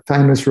made a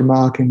famous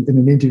remark in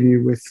an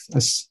interview with a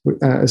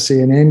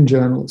CNN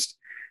journalist,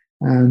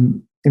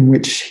 in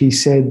which he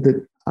said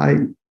that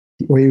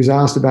he was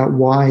asked about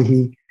why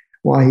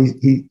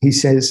he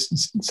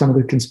says some of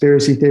the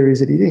conspiracy theories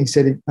that he did. He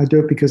said, "I do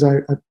it because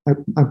I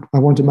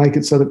want to make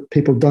it so that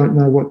people don't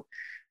know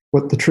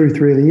what the truth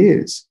really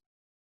is."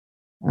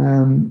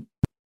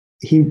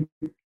 He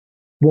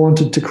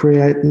wanted to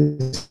create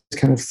this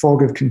kind of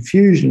fog of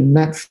confusion, and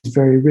that's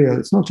very real.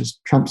 It's not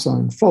just Trump's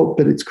own fault,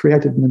 but it's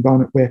created an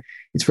environment where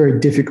it's very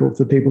difficult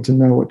for people to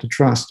know what to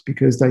trust,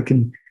 because they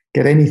can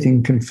get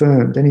anything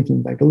confirmed,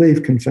 anything they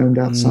believe confirmed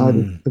outside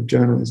of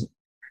journalism.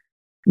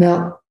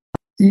 Now,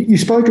 you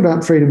spoke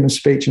about freedom of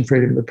speech and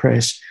freedom of the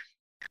press.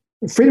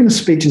 Freedom of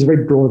speech is a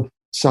very broad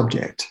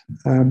subject.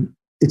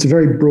 It's a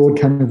very broad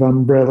kind of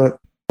umbrella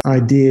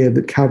idea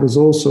that covers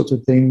all sorts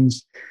of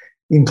things,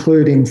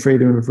 including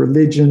freedom of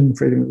religion,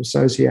 freedom of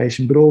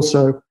association, but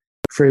also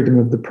freedom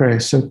of the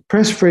press. So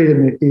press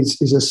freedom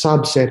is a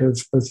subset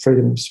of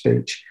freedom of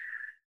speech.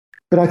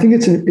 But I think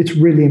it's a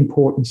really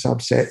important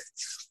subset,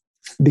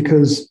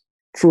 because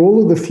for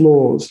all of the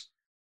flaws,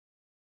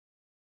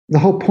 the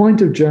whole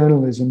point of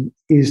journalism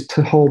is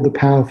to hold the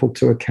powerful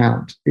to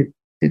account.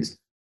 It's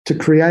to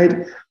create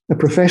a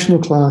professional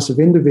class of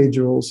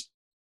individuals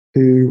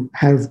who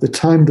have the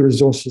time, the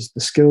resources, the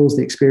skills,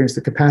 the experience,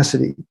 the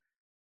capacity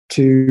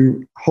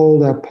to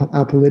hold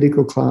our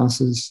political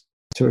classes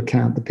to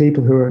account, the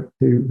people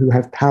who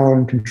have power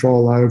and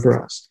control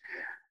over us.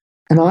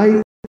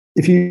 And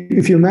if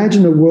you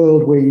imagine a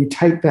world where you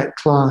take that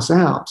class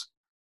out,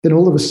 then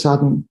all of a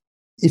sudden,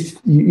 if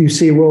you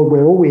see a world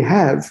where all we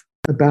have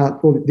the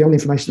only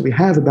information that we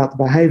have about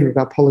the behaviour of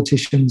our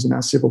politicians and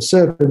our civil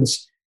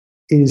servants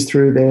is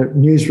through their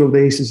news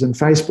releases and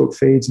Facebook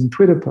feeds and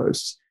Twitter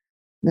posts.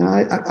 Now,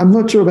 I'm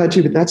not sure about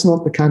you, but that's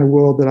not the kind of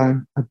world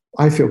that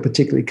I feel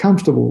particularly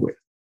comfortable with.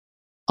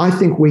 I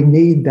think we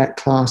need that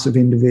class of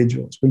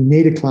individuals. We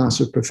need a class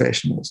of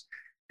professionals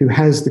who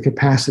has the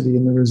capacity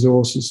and the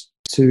resources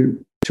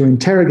to to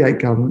interrogate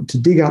government, to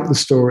dig up the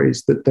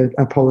stories that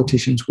our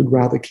politicians would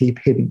rather keep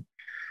hidden.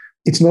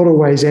 It's not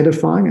always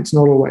edifying, it's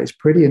not always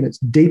pretty, and it's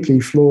deeply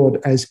flawed,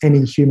 as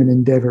any human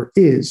endeavor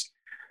is.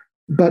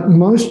 But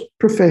most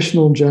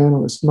professional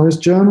journalists,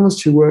 most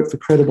journalists who work for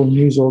credible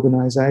news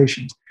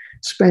organizations,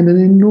 spend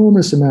an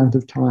enormous amount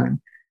of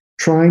time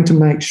trying to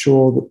make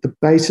sure that the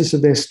basis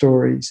of their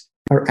stories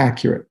are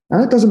accurate. Now,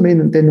 that doesn't mean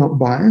that they're not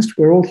biased.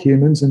 We're all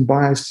humans, and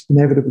bias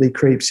inevitably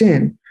creeps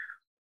in.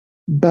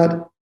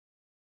 But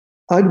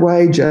I'd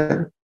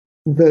wager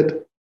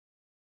that,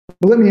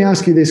 well, let me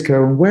ask you this,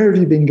 Kerwin. Where have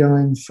you been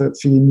going for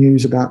your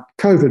news about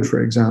COVID,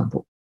 for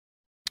example?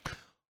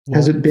 Well,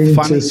 has it been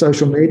to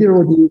social media,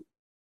 or do you?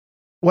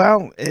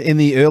 Well, in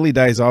the early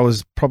days, I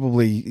was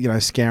probably,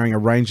 scouring a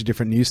range of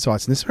different news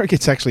sites. And this is where it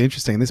gets actually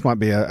interesting. This might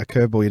be a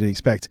curveball you didn't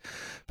expect.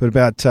 But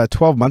about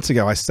 12 months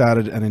ago, I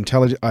started an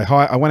intelligence.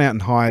 I went out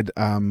and hired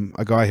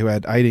a guy who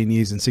had 18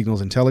 years in signals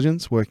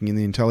intelligence, working in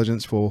the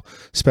intelligence for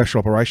special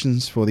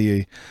operations for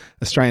the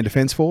Australian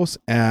Defence Force.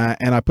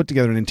 And I put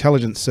together an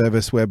intelligence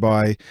service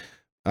whereby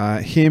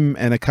him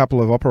and a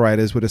couple of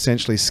operators would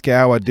essentially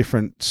scour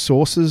different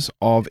sources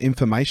of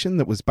information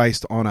that was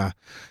based on a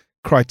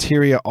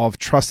criteria of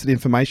trusted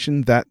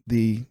information that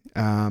the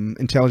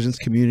intelligence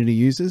community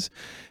uses,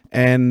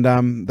 and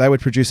they would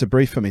produce a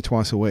brief for me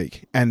twice a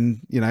week. And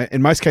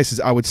in most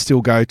cases I would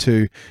still go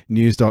to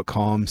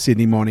news.com,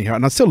 Sydney Morning Herald,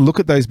 and I'd still look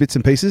at those bits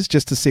and pieces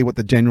just to see what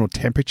the general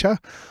temperature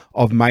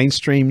of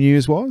mainstream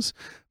news was.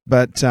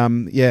 But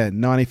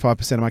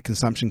 95% of my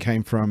consumption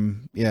came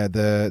from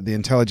the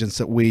intelligence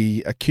that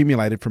we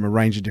accumulated from a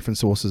range of different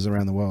sources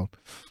around the world.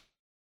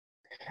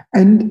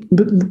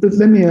 But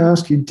let me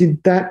ask you: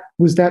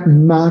 was that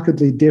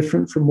markedly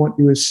different from what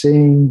you were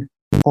seeing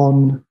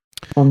on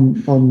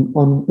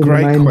the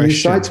main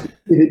news sites?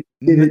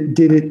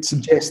 Did it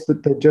suggest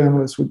that the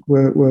journalists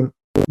were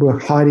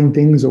hiding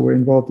things or were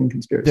involved in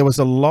conspiracy? There was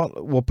a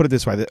lot. Well, put it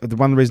this way: one of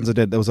the reasons I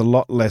did, there was a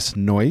lot less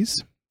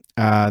noise.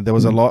 There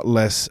was a lot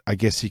less, I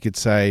guess you could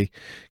say,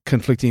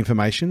 conflicting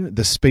information.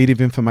 The speed of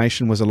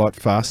information was a lot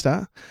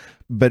faster,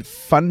 but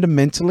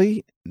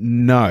fundamentally,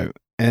 no.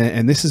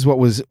 And this is what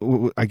was,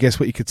 I guess,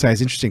 what you could say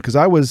is interesting, because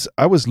I was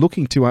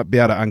looking to be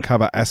able to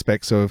uncover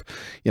aspects of,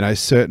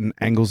 certain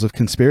angles of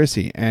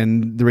conspiracy,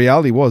 and the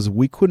reality was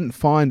we couldn't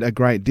find a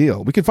great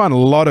deal. We could find a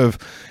lot of,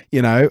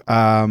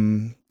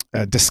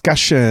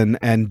 discussion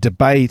and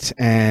debate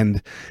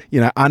and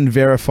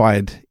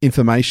unverified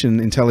information,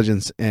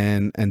 intelligence,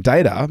 and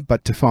data,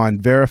 but to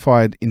find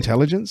verified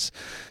intelligence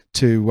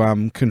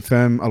to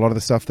confirm a lot of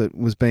the stuff that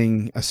was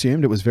being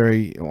assumed, it was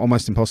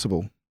almost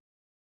impossible.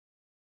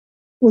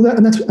 Well,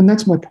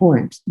 that's my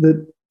point,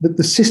 that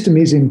the system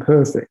is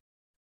imperfect,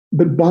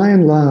 but by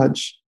and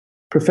large,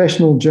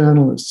 professional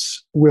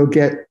journalists will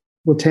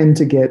tend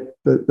to get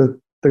the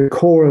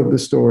core of the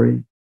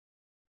story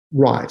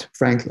right,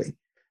 frankly.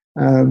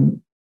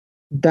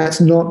 That's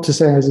not to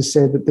say, as I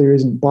said, that there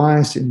isn't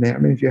bias in there. I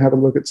mean, if you have a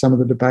look at some of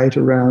the debate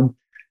around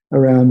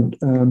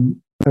lockdowns,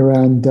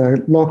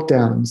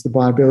 the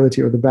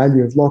viability or the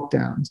value of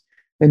lockdowns,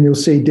 and you'll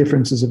see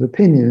differences of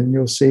opinion, and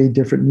you'll see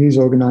different news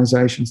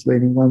organizations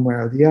leaning one way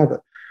or the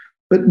other.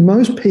 But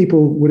most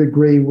people would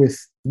agree with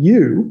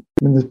you,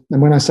 and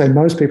when I say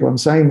most people, I'm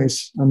saying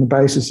this on the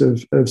basis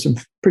of some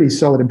pretty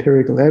solid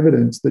empirical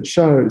evidence that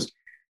shows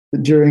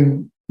that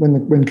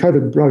when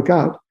COVID broke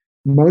out,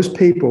 most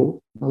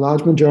people, a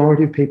large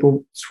majority of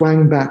people,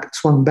 swung back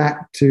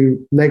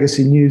to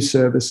legacy news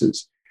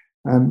services.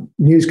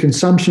 News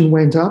consumption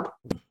went up.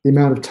 The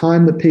amount of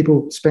time that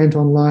people spent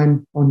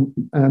online on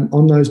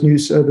those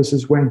news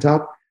services went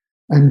up,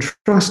 and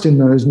trust in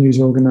those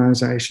news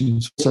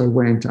organizations also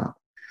went up.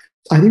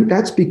 I think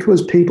that's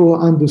because people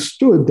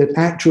understood that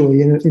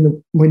actually,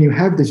 when you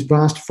have this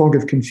vast fog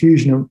of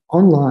confusion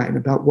online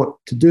about what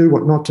to do,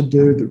 what not to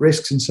do, the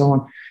risks and so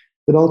on,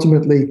 that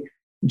ultimately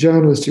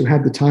journalists who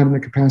had the time and the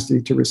capacity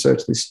to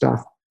research this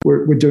stuff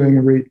were doing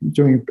a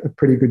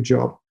pretty good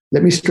job.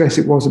 Let me stress,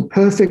 it wasn't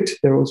perfect.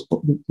 There will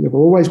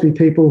always be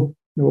people,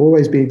 there will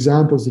always be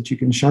examples that you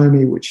can show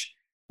me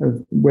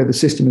where the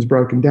system is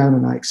broken down,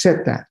 and I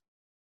accept that.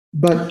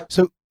 But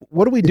so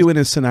what do we do in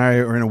a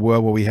scenario or in a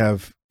world where we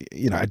have,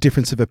 a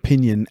difference of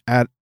opinion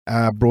at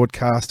a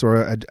broadcast or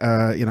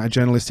a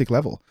journalistic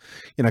level?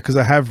 Because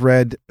I have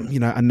read,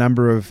 a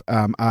number of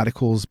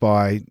articles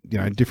by,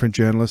 different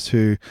journalists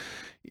who,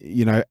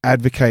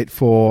 advocate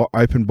for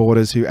open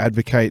borders, who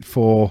advocate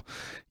for,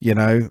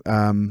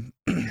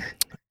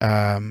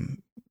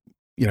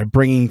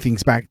 bringing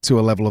things back to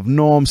a level of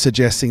norm,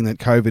 suggesting that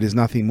COVID is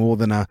nothing more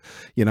than a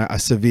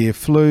severe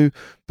flu.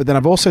 But then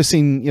I've also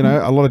seen,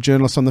 a lot of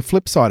journalists on the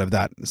flip side of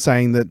that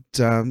saying that,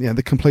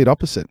 the complete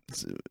opposite.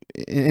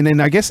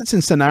 And I guess it's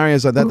in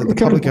scenarios like that the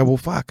public go, well,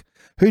 fuck,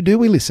 who do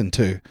we listen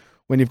to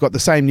when you've got the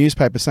same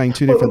newspaper saying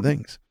two different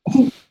things?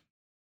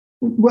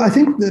 Well, I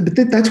think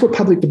that's what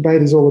public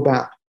debate is all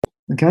about.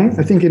 Okay,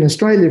 I think in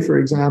Australia, for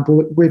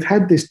example, we've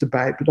had this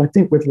debate, but I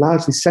think we've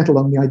largely settled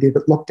on the idea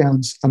that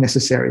lockdowns are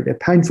necessary. They're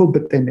painful,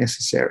 but they're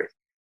necessary.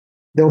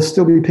 There'll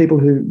still be people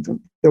who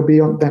there'll be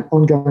that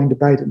ongoing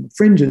debate in the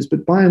fringes.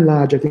 But by and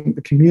large, I think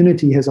the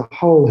community as a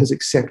whole has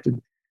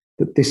accepted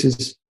that this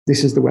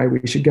is the way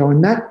we should go.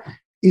 And that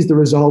is the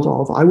result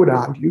of, I would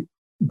argue,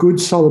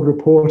 good, solid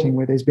reporting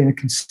where there's been a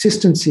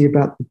consistency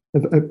about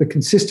a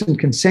consistent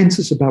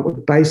consensus about what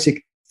the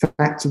basic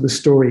facts of the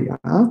story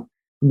are.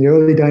 In the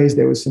early days,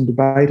 there was some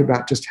debate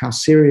about just how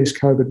serious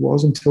COVID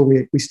was until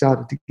we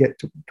started to get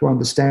to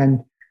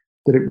understand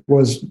that it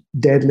was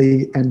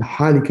deadly and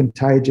highly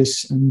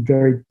contagious and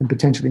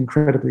potentially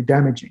incredibly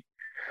damaging.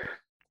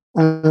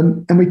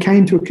 And we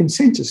came to a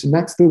consensus, and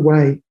that's the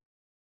way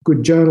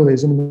good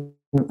journalism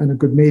and a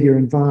good media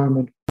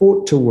environment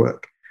ought to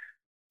work.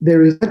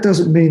 That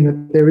doesn't mean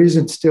that there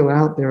isn't still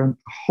out there a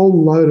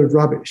whole load of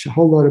rubbish, a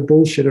whole load of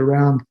bullshit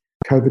around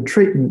COVID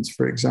treatments,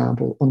 for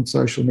example, on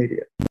social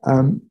media.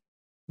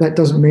 That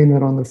doesn't mean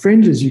that on the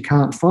fringes you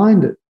can't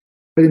find it.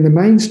 But in the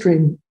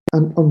mainstream,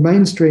 on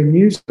mainstream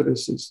news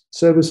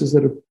services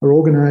that are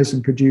organised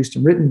and produced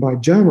and written by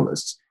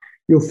journalists,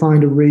 you'll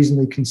find a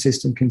reasonably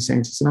consistent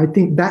consensus. And I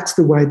think that's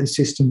the way the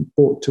system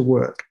ought to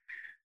work.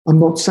 I'm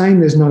not saying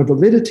there's no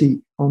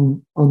validity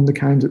on the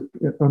kinds of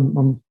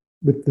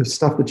with the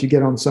stuff that you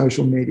get on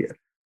social media,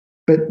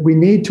 but we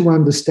need to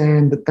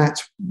understand that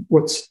that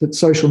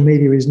social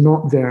media is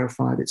not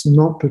verified. It's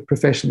not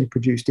professionally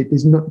produced.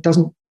 It's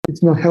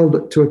not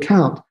held to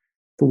account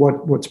for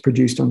what's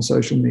produced on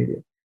social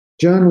media.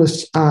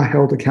 Journalists are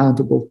held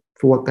accountable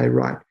for what they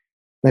write.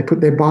 They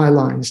put their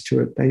bylines to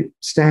it. They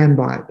stand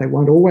by it. They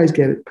won't always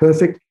get it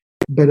perfect,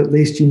 but at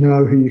least you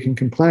know who you can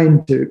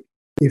complain to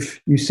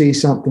if you see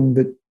something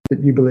that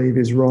you believe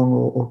is wrong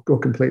or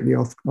completely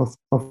off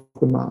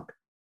the mark.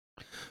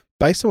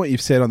 Based on what you've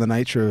said on the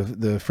nature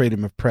of the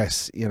freedom of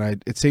press,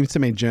 it seems to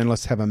me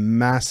journalists have a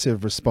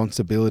massive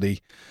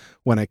responsibility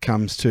when it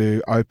comes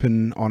to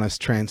open, honest,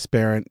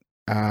 transparent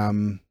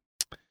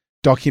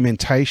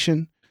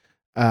documentation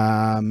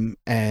and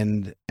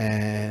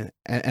an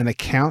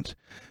account,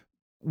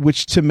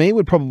 which to me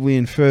would probably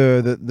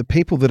infer that the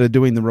people that are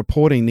doing the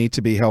reporting need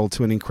to be held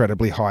to an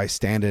incredibly high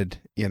standard,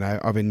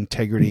 of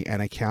integrity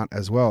and account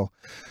as well.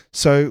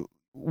 So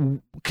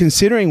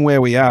considering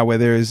where we are, where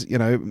there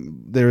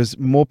is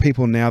more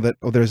people now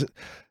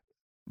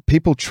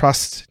people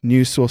trust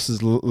news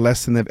sources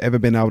less than they've ever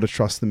been able to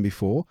trust them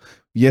before.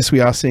 Yes, we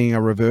are seeing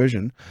a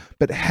reversion,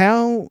 but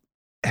how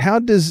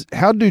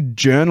do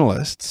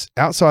journalists,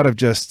 outside of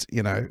just,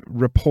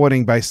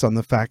 reporting based on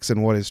the facts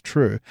and what is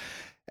true,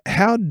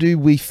 how do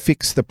we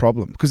fix the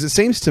problem? Because it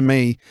seems to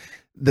me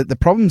that the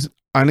problem's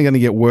only going to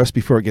get worse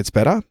before it gets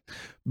better.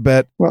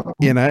 But,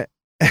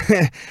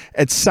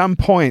 at some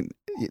point,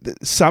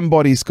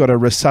 somebody's got to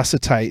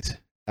resuscitate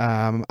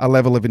a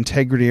level of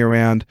integrity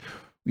around,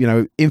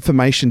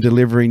 information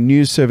delivery,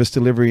 news service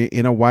delivery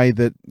in a way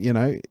that,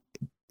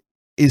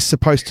 is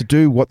supposed to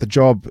do what the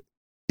job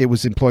it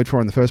was employed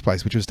for in the first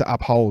place, which was to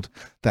uphold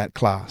that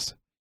class.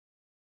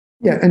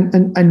 Yeah,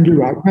 and you're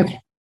right.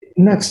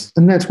 And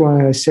that's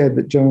why I said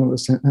that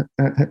journalists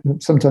have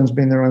sometimes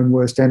been their own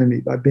worst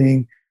enemy by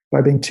being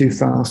too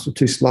fast or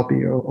too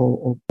sloppy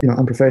or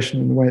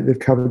unprofessional in the way that they've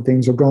covered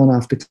things or gone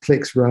after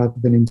clicks rather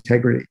than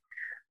integrity.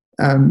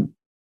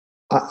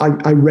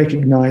 I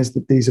recognise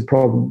that these are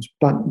problems,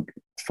 but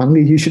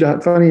funny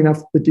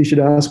enough that you should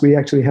ask. We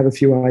actually have a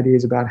few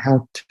ideas about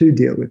how to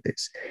deal with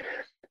this.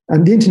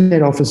 And the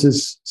internet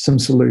offers some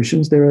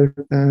solutions. There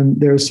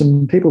are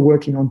some people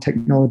working on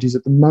technologies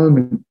at the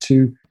moment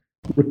to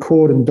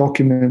record and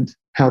document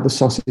how the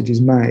sausage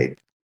is made,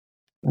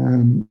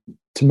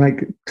 to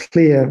make it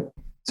clear.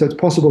 So it's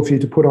possible for you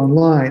to put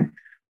online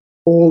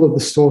all of the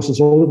sources,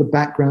 all of the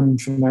background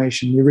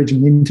information, the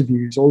original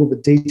interviews, all of the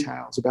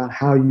details about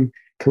how you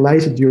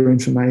collated your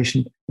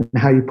information and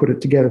how you put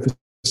it together, for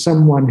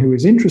someone who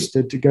is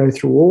interested to go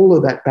through all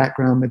of that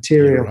background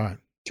material. Yeah, right.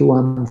 To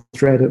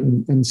unthread it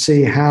and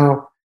see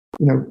how,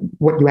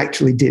 what you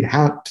actually did,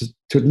 how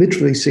to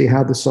literally see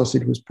how the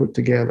sausage was put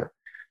together.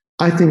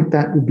 I think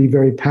that would be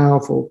very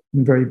powerful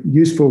and very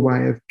useful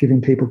way of giving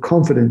people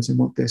confidence in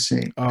what they're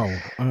seeing. My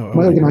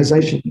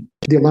organisation,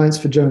 the Alliance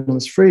for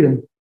Journalist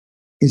Freedom,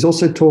 is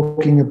also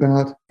talking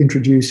about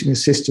introducing a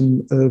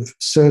system of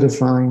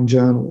certifying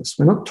journalists.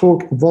 We're not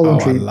talking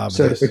voluntary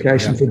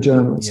certification for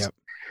journalists. Yep.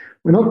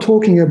 We're not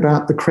talking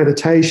about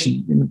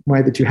accreditation in the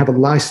way that you have a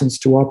license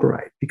to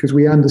operate, because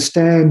we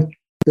understand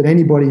that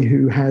anybody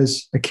who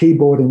has a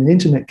keyboard and an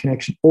internet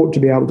connection ought to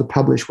be able to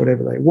publish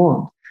whatever they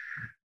want.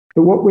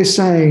 But what we're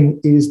saying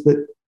is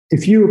that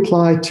if you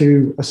apply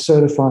to a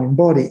certifying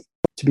body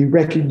to be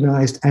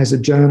recognized as a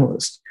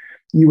journalist,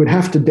 you would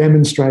have to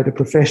demonstrate a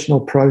professional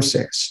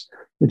process,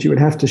 that you would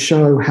have to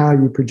show how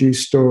you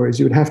produce stories.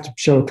 You would have to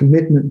show a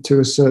commitment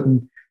to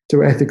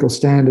to ethical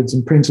standards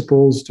and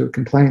principles, to a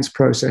complaints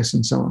process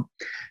and so on.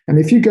 And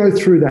if you go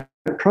through that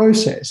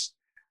process,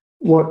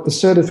 what the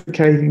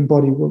certifying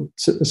body will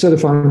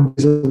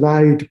allow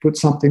you to put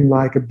something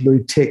like a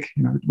blue tick,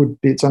 it would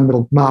be its own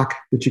little mark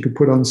that you could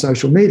put on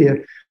social media.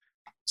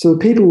 So that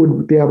people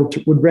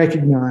would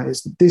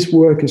recognize that this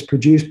work is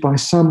produced by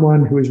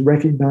someone who is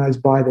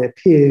recognized by their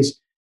peers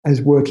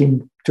as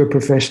working to a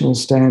professional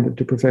standard,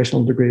 to a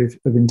professional degree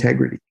of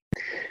integrity.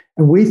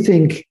 And we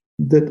think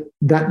that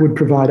that would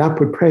provide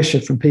upward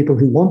pressure from people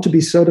who want to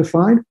be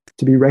certified,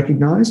 to be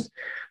recognized.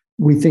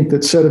 We think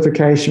that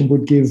certification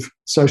would give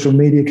social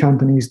media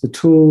companies the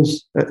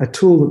tools, a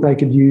tool that they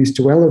could use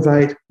to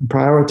elevate and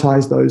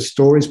prioritize those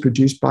stories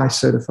produced by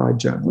certified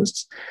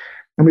journalists.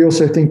 And we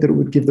also think that it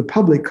would give the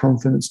public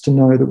confidence to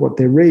know that what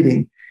they're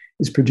reading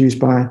is produced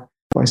by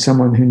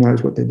someone who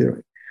knows what they're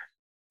doing.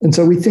 And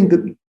so we think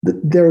that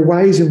there are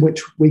ways in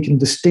which we can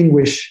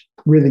distinguish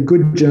really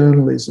good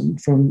journalism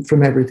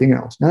from everything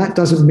else. Now, that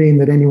doesn't mean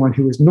that anyone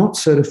who is not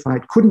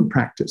certified couldn't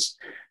practice,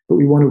 but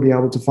we want to be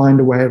able to find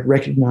a way of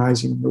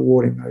recognizing and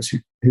rewarding those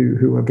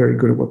who are very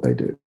good at what they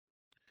do.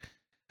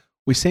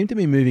 We seem to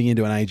be moving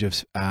into an age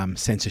of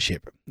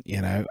censorship,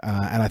 and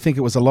I think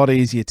it was a lot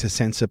easier to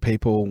censor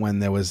people when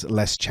there was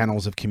less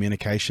channels of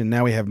communication.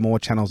 Now we have more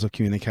channels of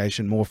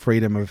communication, more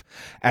freedom of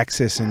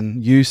access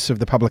and use of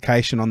the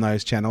publication on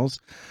those channels.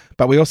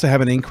 But we also have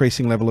an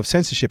increasing level of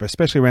censorship,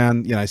 especially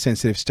around,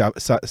 sensitive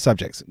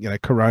subjects.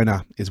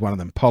 Corona is one of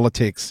them.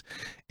 Politics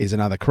is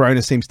another.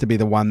 Corona seems to be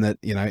the one that,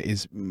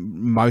 is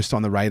most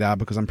on the radar,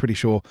 because I'm pretty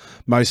sure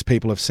most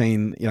people have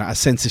seen, a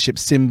censorship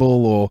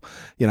symbol, or,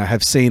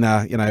 have seen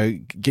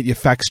get your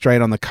facts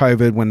straight on the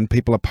COVID when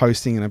people are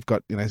posting and have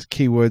got,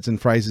 keywords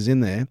and phrases in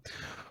there.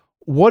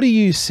 What are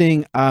you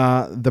seeing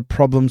are the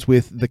problems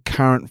with the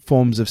current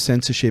forms of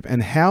censorship,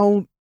 and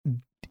how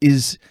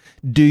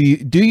do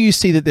you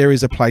see that there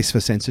is a place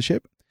for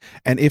censorship?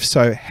 And if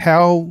so,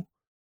 how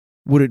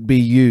would it be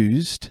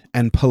used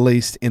and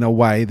policed in a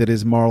way that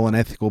is moral and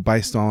ethical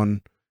based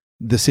on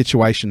the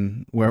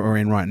situation where we're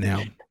in right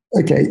now?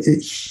 Okay,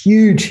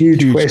 huge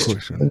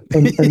question.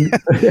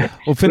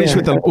 We'll finish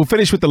with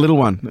the little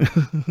one.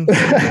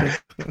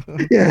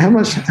 Yeah, how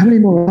many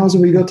more hours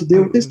have we got to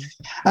deal with this?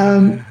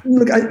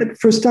 Look,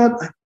 for a start,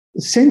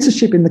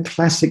 censorship in the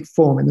classic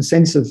form, in the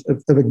sense of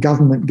a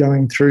government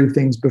going through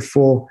things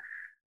before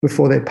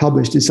they're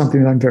published, is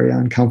something that I'm very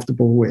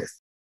uncomfortable with.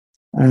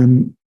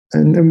 And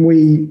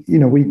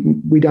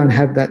we don't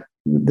have that.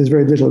 There's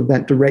very little of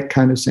that direct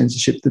kind of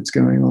censorship that's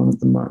going on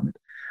at the moment.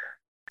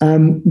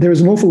 There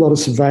is an awful lot of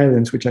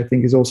surveillance, which I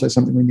think is also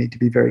something we need to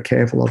be very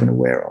careful of and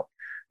aware of.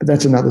 But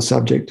that's another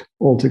subject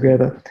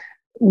altogether.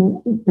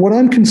 What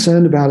I'm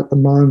concerned about at the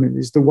moment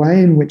is the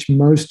way in which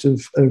most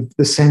of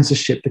the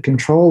censorship, the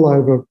control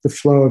over the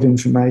flow of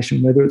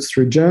information, whether it's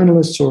through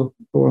journalists or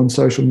on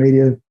social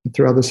media,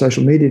 through other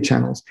social media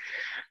channels,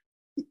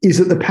 is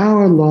that the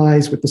power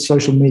lies with the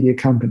social media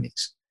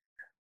companies.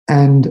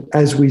 And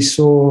as we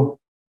saw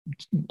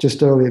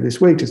just earlier this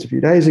week, just a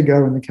few days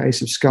ago, in the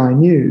case of Sky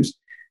News,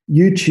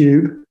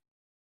 YouTube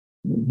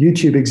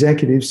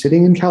executives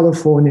sitting in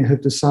California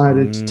have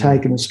decided to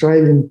take an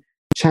Australian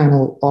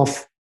channel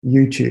off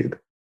YouTube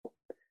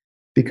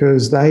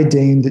because they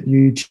deemed that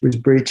YouTube was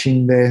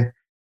breaching their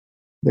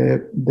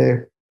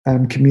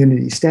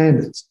community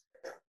standards.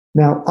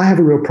 Now, I have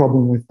a real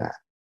problem with that.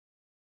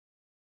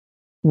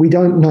 We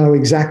don't know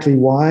exactly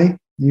why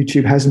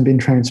YouTube hasn't been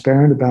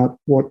transparent about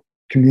what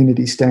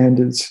community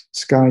standards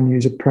Sky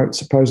News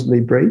supposedly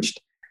breached.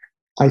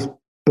 I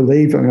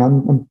believe,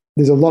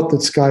 there's a lot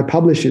that Sky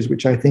publishes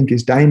which I think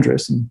is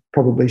dangerous and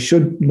probably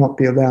should not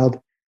be allowed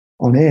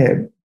on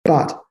air,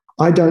 but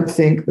I don't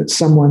think that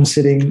someone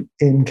sitting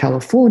in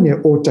California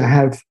ought to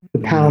have the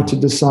power to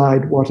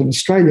decide what an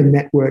Australian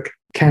network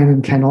can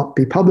and cannot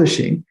be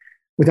publishing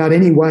without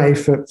any way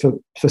for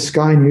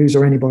Sky News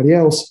or anybody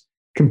else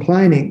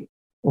complaining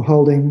or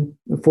holding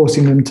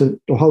them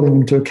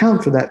to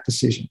account for that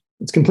decision.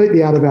 It's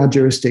completely out of our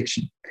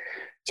jurisdiction.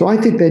 So I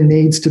think there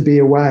needs to be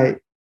a way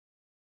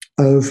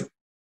of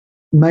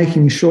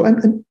making sure,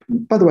 and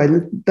by the way,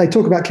 they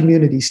talk about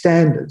community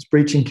standards,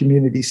 breaching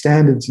community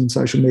standards in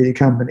social media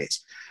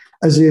companies,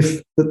 as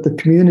if that the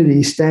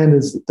community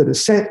standards that are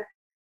set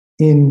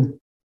in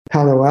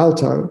Palo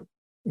Alto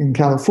in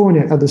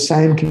California are the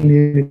same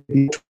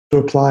community to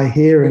apply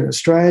here in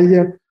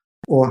Australia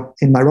or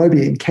in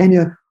Nairobi in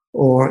Kenya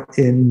or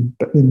in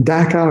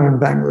Dhaka and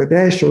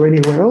Bangladesh or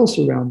anywhere else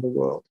around the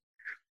world.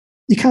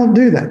 You can't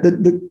do that.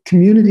 The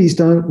communities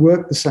don't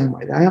work the same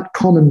way. They aren't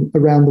common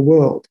around the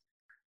world.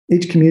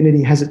 Each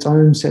community has its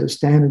own set of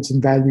standards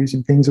and values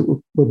and things that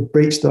will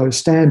breach those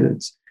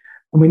standards.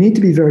 And we need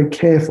to be very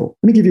careful.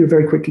 Let me give you a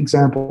very quick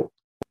example.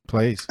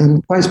 Please.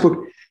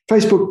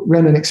 Facebook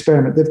ran an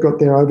experiment. They've got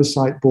their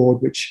oversight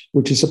board, which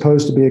is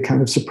supposed to be a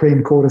kind of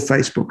Supreme Court of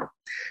Facebook.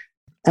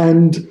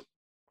 And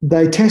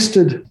they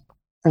tested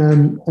a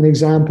meme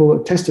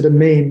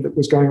that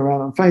was going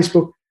around on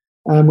Facebook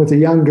with a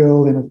young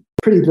girl and a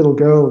pretty little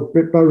girl,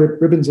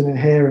 ribbons in her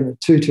hair and a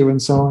tutu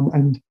and so on,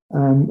 and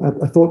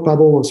a thought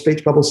bubble or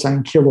speech bubble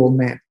saying "kill all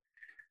men."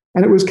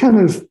 And it was kind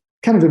of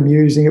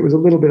amusing. It was a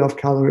little bit off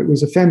color. It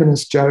was a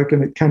feminist joke,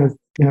 and it kind of,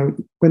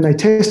 when they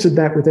tested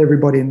that with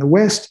everybody in the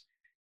West,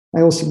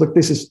 they also look,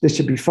 this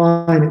should be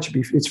fine.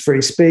 It's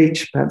free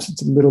speech. Perhaps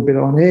it's a little bit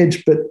on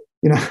edge, but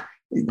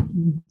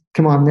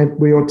come on,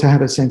 we ought to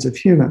have a sense of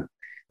humor.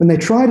 When they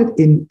tried it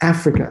in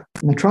Africa,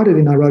 and they tried it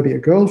in Nairobi, a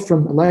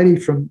lady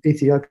from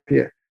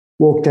Ethiopia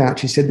walked out.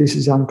 She said, "This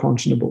is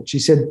unconscionable." She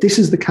said, "This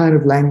is the kind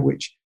of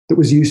language that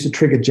was used to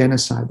trigger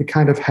genocide, the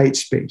kind of hate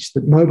speech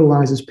that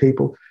mobilizes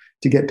people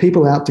to get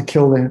people out to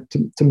kill them,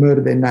 to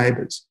murder their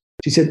neighbors."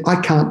 She said, "I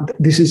can't,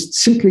 this is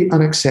simply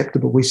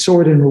unacceptable. We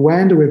saw it in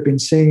Rwanda. We've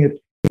been seeing it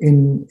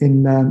in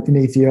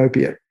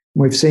Ethiopia.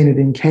 We've seen it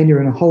in Kenya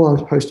and a whole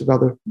host of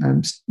other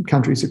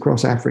countries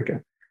across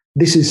Africa.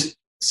 This is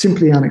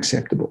simply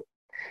unacceptable."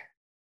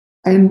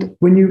 And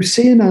when you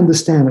see and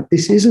understand it,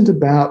 this isn't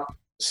about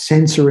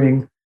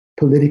censoring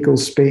political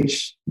speech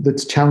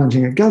that's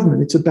challenging a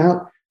government. It's about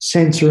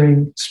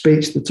censoring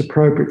speech that's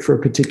appropriate for a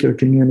particular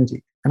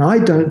community. And I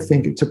don't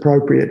think it's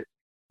appropriate,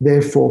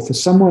 therefore, for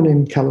someone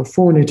in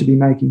California to be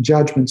making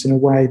judgments in a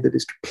way that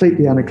is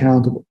completely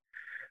unaccountable.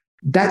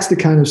 That's the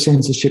kind of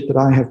censorship that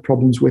I have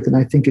problems with. And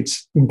I think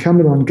it's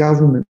incumbent on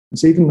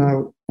governments, even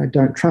though I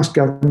don't trust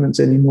governments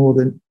any more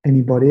than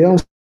anybody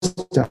else,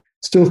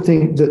 still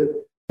think that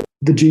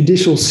the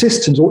judicial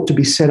systems ought to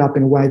be set up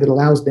in a way that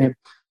allows them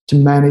to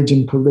manage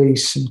and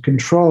police and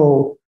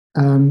control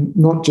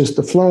not just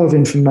the flow of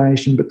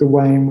information, but the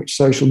way in which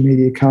social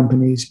media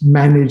companies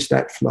manage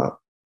that flow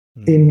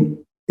in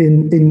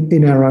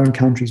our own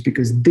countries,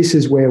 because this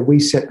is where we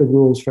set the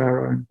rules for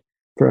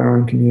our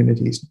own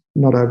communities,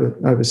 not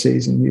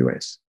overseas in the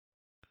US.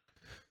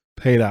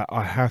 Peter,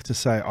 I have to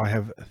say I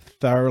have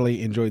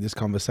thoroughly enjoyed this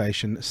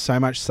conversation, so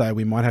much so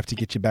we might have to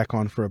get you back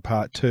on for a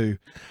part 2.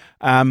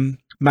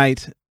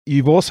 Mate,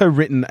 you've also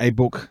written a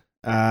book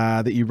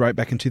that you wrote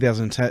back in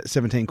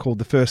 2017 called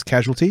The First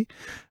Casualty.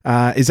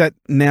 Is that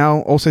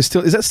now also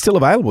still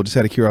available, just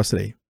out of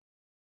curiosity?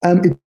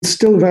 It's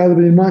still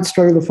available. You might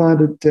struggle to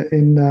find it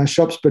in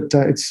shops, but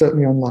it's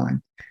certainly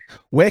online.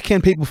 Where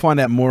can people find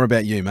out more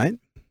about you, mate?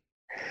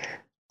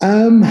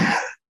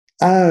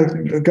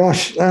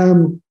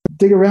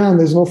 Dig around.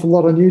 There's an awful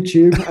lot on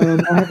YouTube.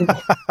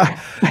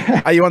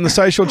 Are you on the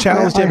social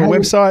channels? Do you have a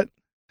website?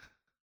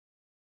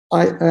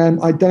 I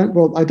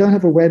don't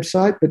have a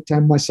website, but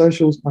my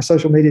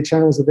social media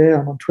channels are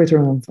there. I'm on Twitter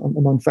and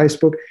I'm on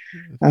Facebook.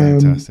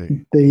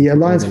 Fantastic. The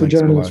Alliance for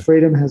Journalist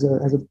Freedom has a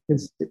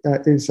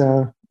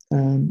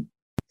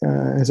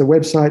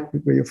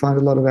website where you'll find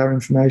a lot of our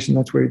information.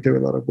 That's where we do a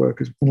lot of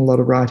work and a lot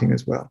of writing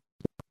as well.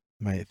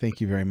 Mate, thank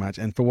you very much.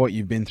 And for what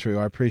you've been through,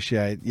 I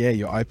appreciate,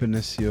 your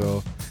openness,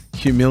 your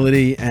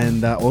humility,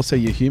 and also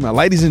your humor.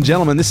 Ladies and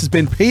gentlemen, this has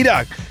been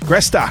Peter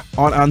Greste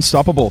on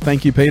Unstoppable.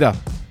 Thank you, Peter.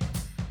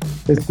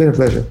 It's been a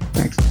pleasure.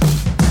 Thanks.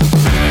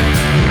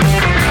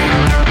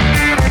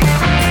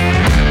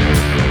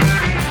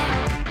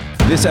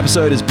 This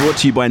episode is brought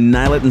to you by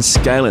Nail It and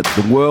Scale It,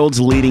 the world's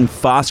leading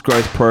fast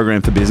growth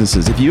program for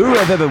businesses. If you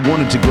have ever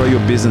wanted to grow your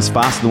business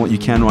faster than what you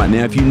can right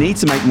now, if you need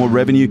to make more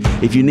revenue,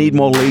 if you need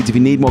more leads, if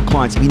you need more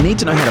clients, if you need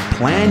to know how to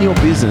plan your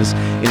business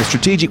in a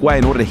strategic way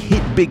in order to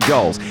hit big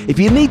goals, if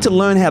you need to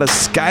learn how to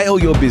scale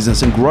your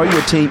business and grow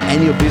your team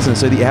and your business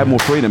so that you have more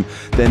freedom,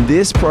 then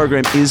this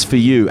program is for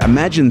you.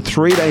 Imagine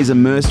 3 days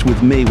immersed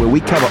with me where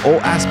we cover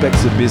all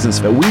aspects of business,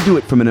 but we do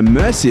it from an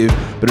immersive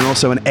but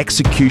also an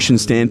execution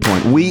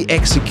standpoint. We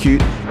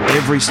execute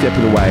every step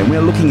of the way. And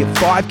we're looking at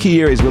 5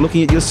 key areas. We're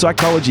looking at your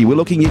psychology. We're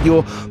looking at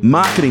your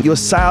marketing, your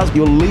sales,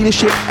 your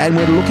leadership, and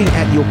we're looking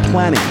at your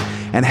planning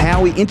and how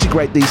we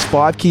integrate these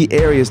 5 key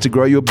areas to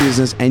grow your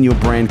business and your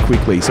brand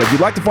quickly. So if you'd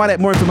like to find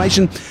out more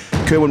information,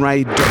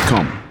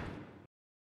 kerwinray.com.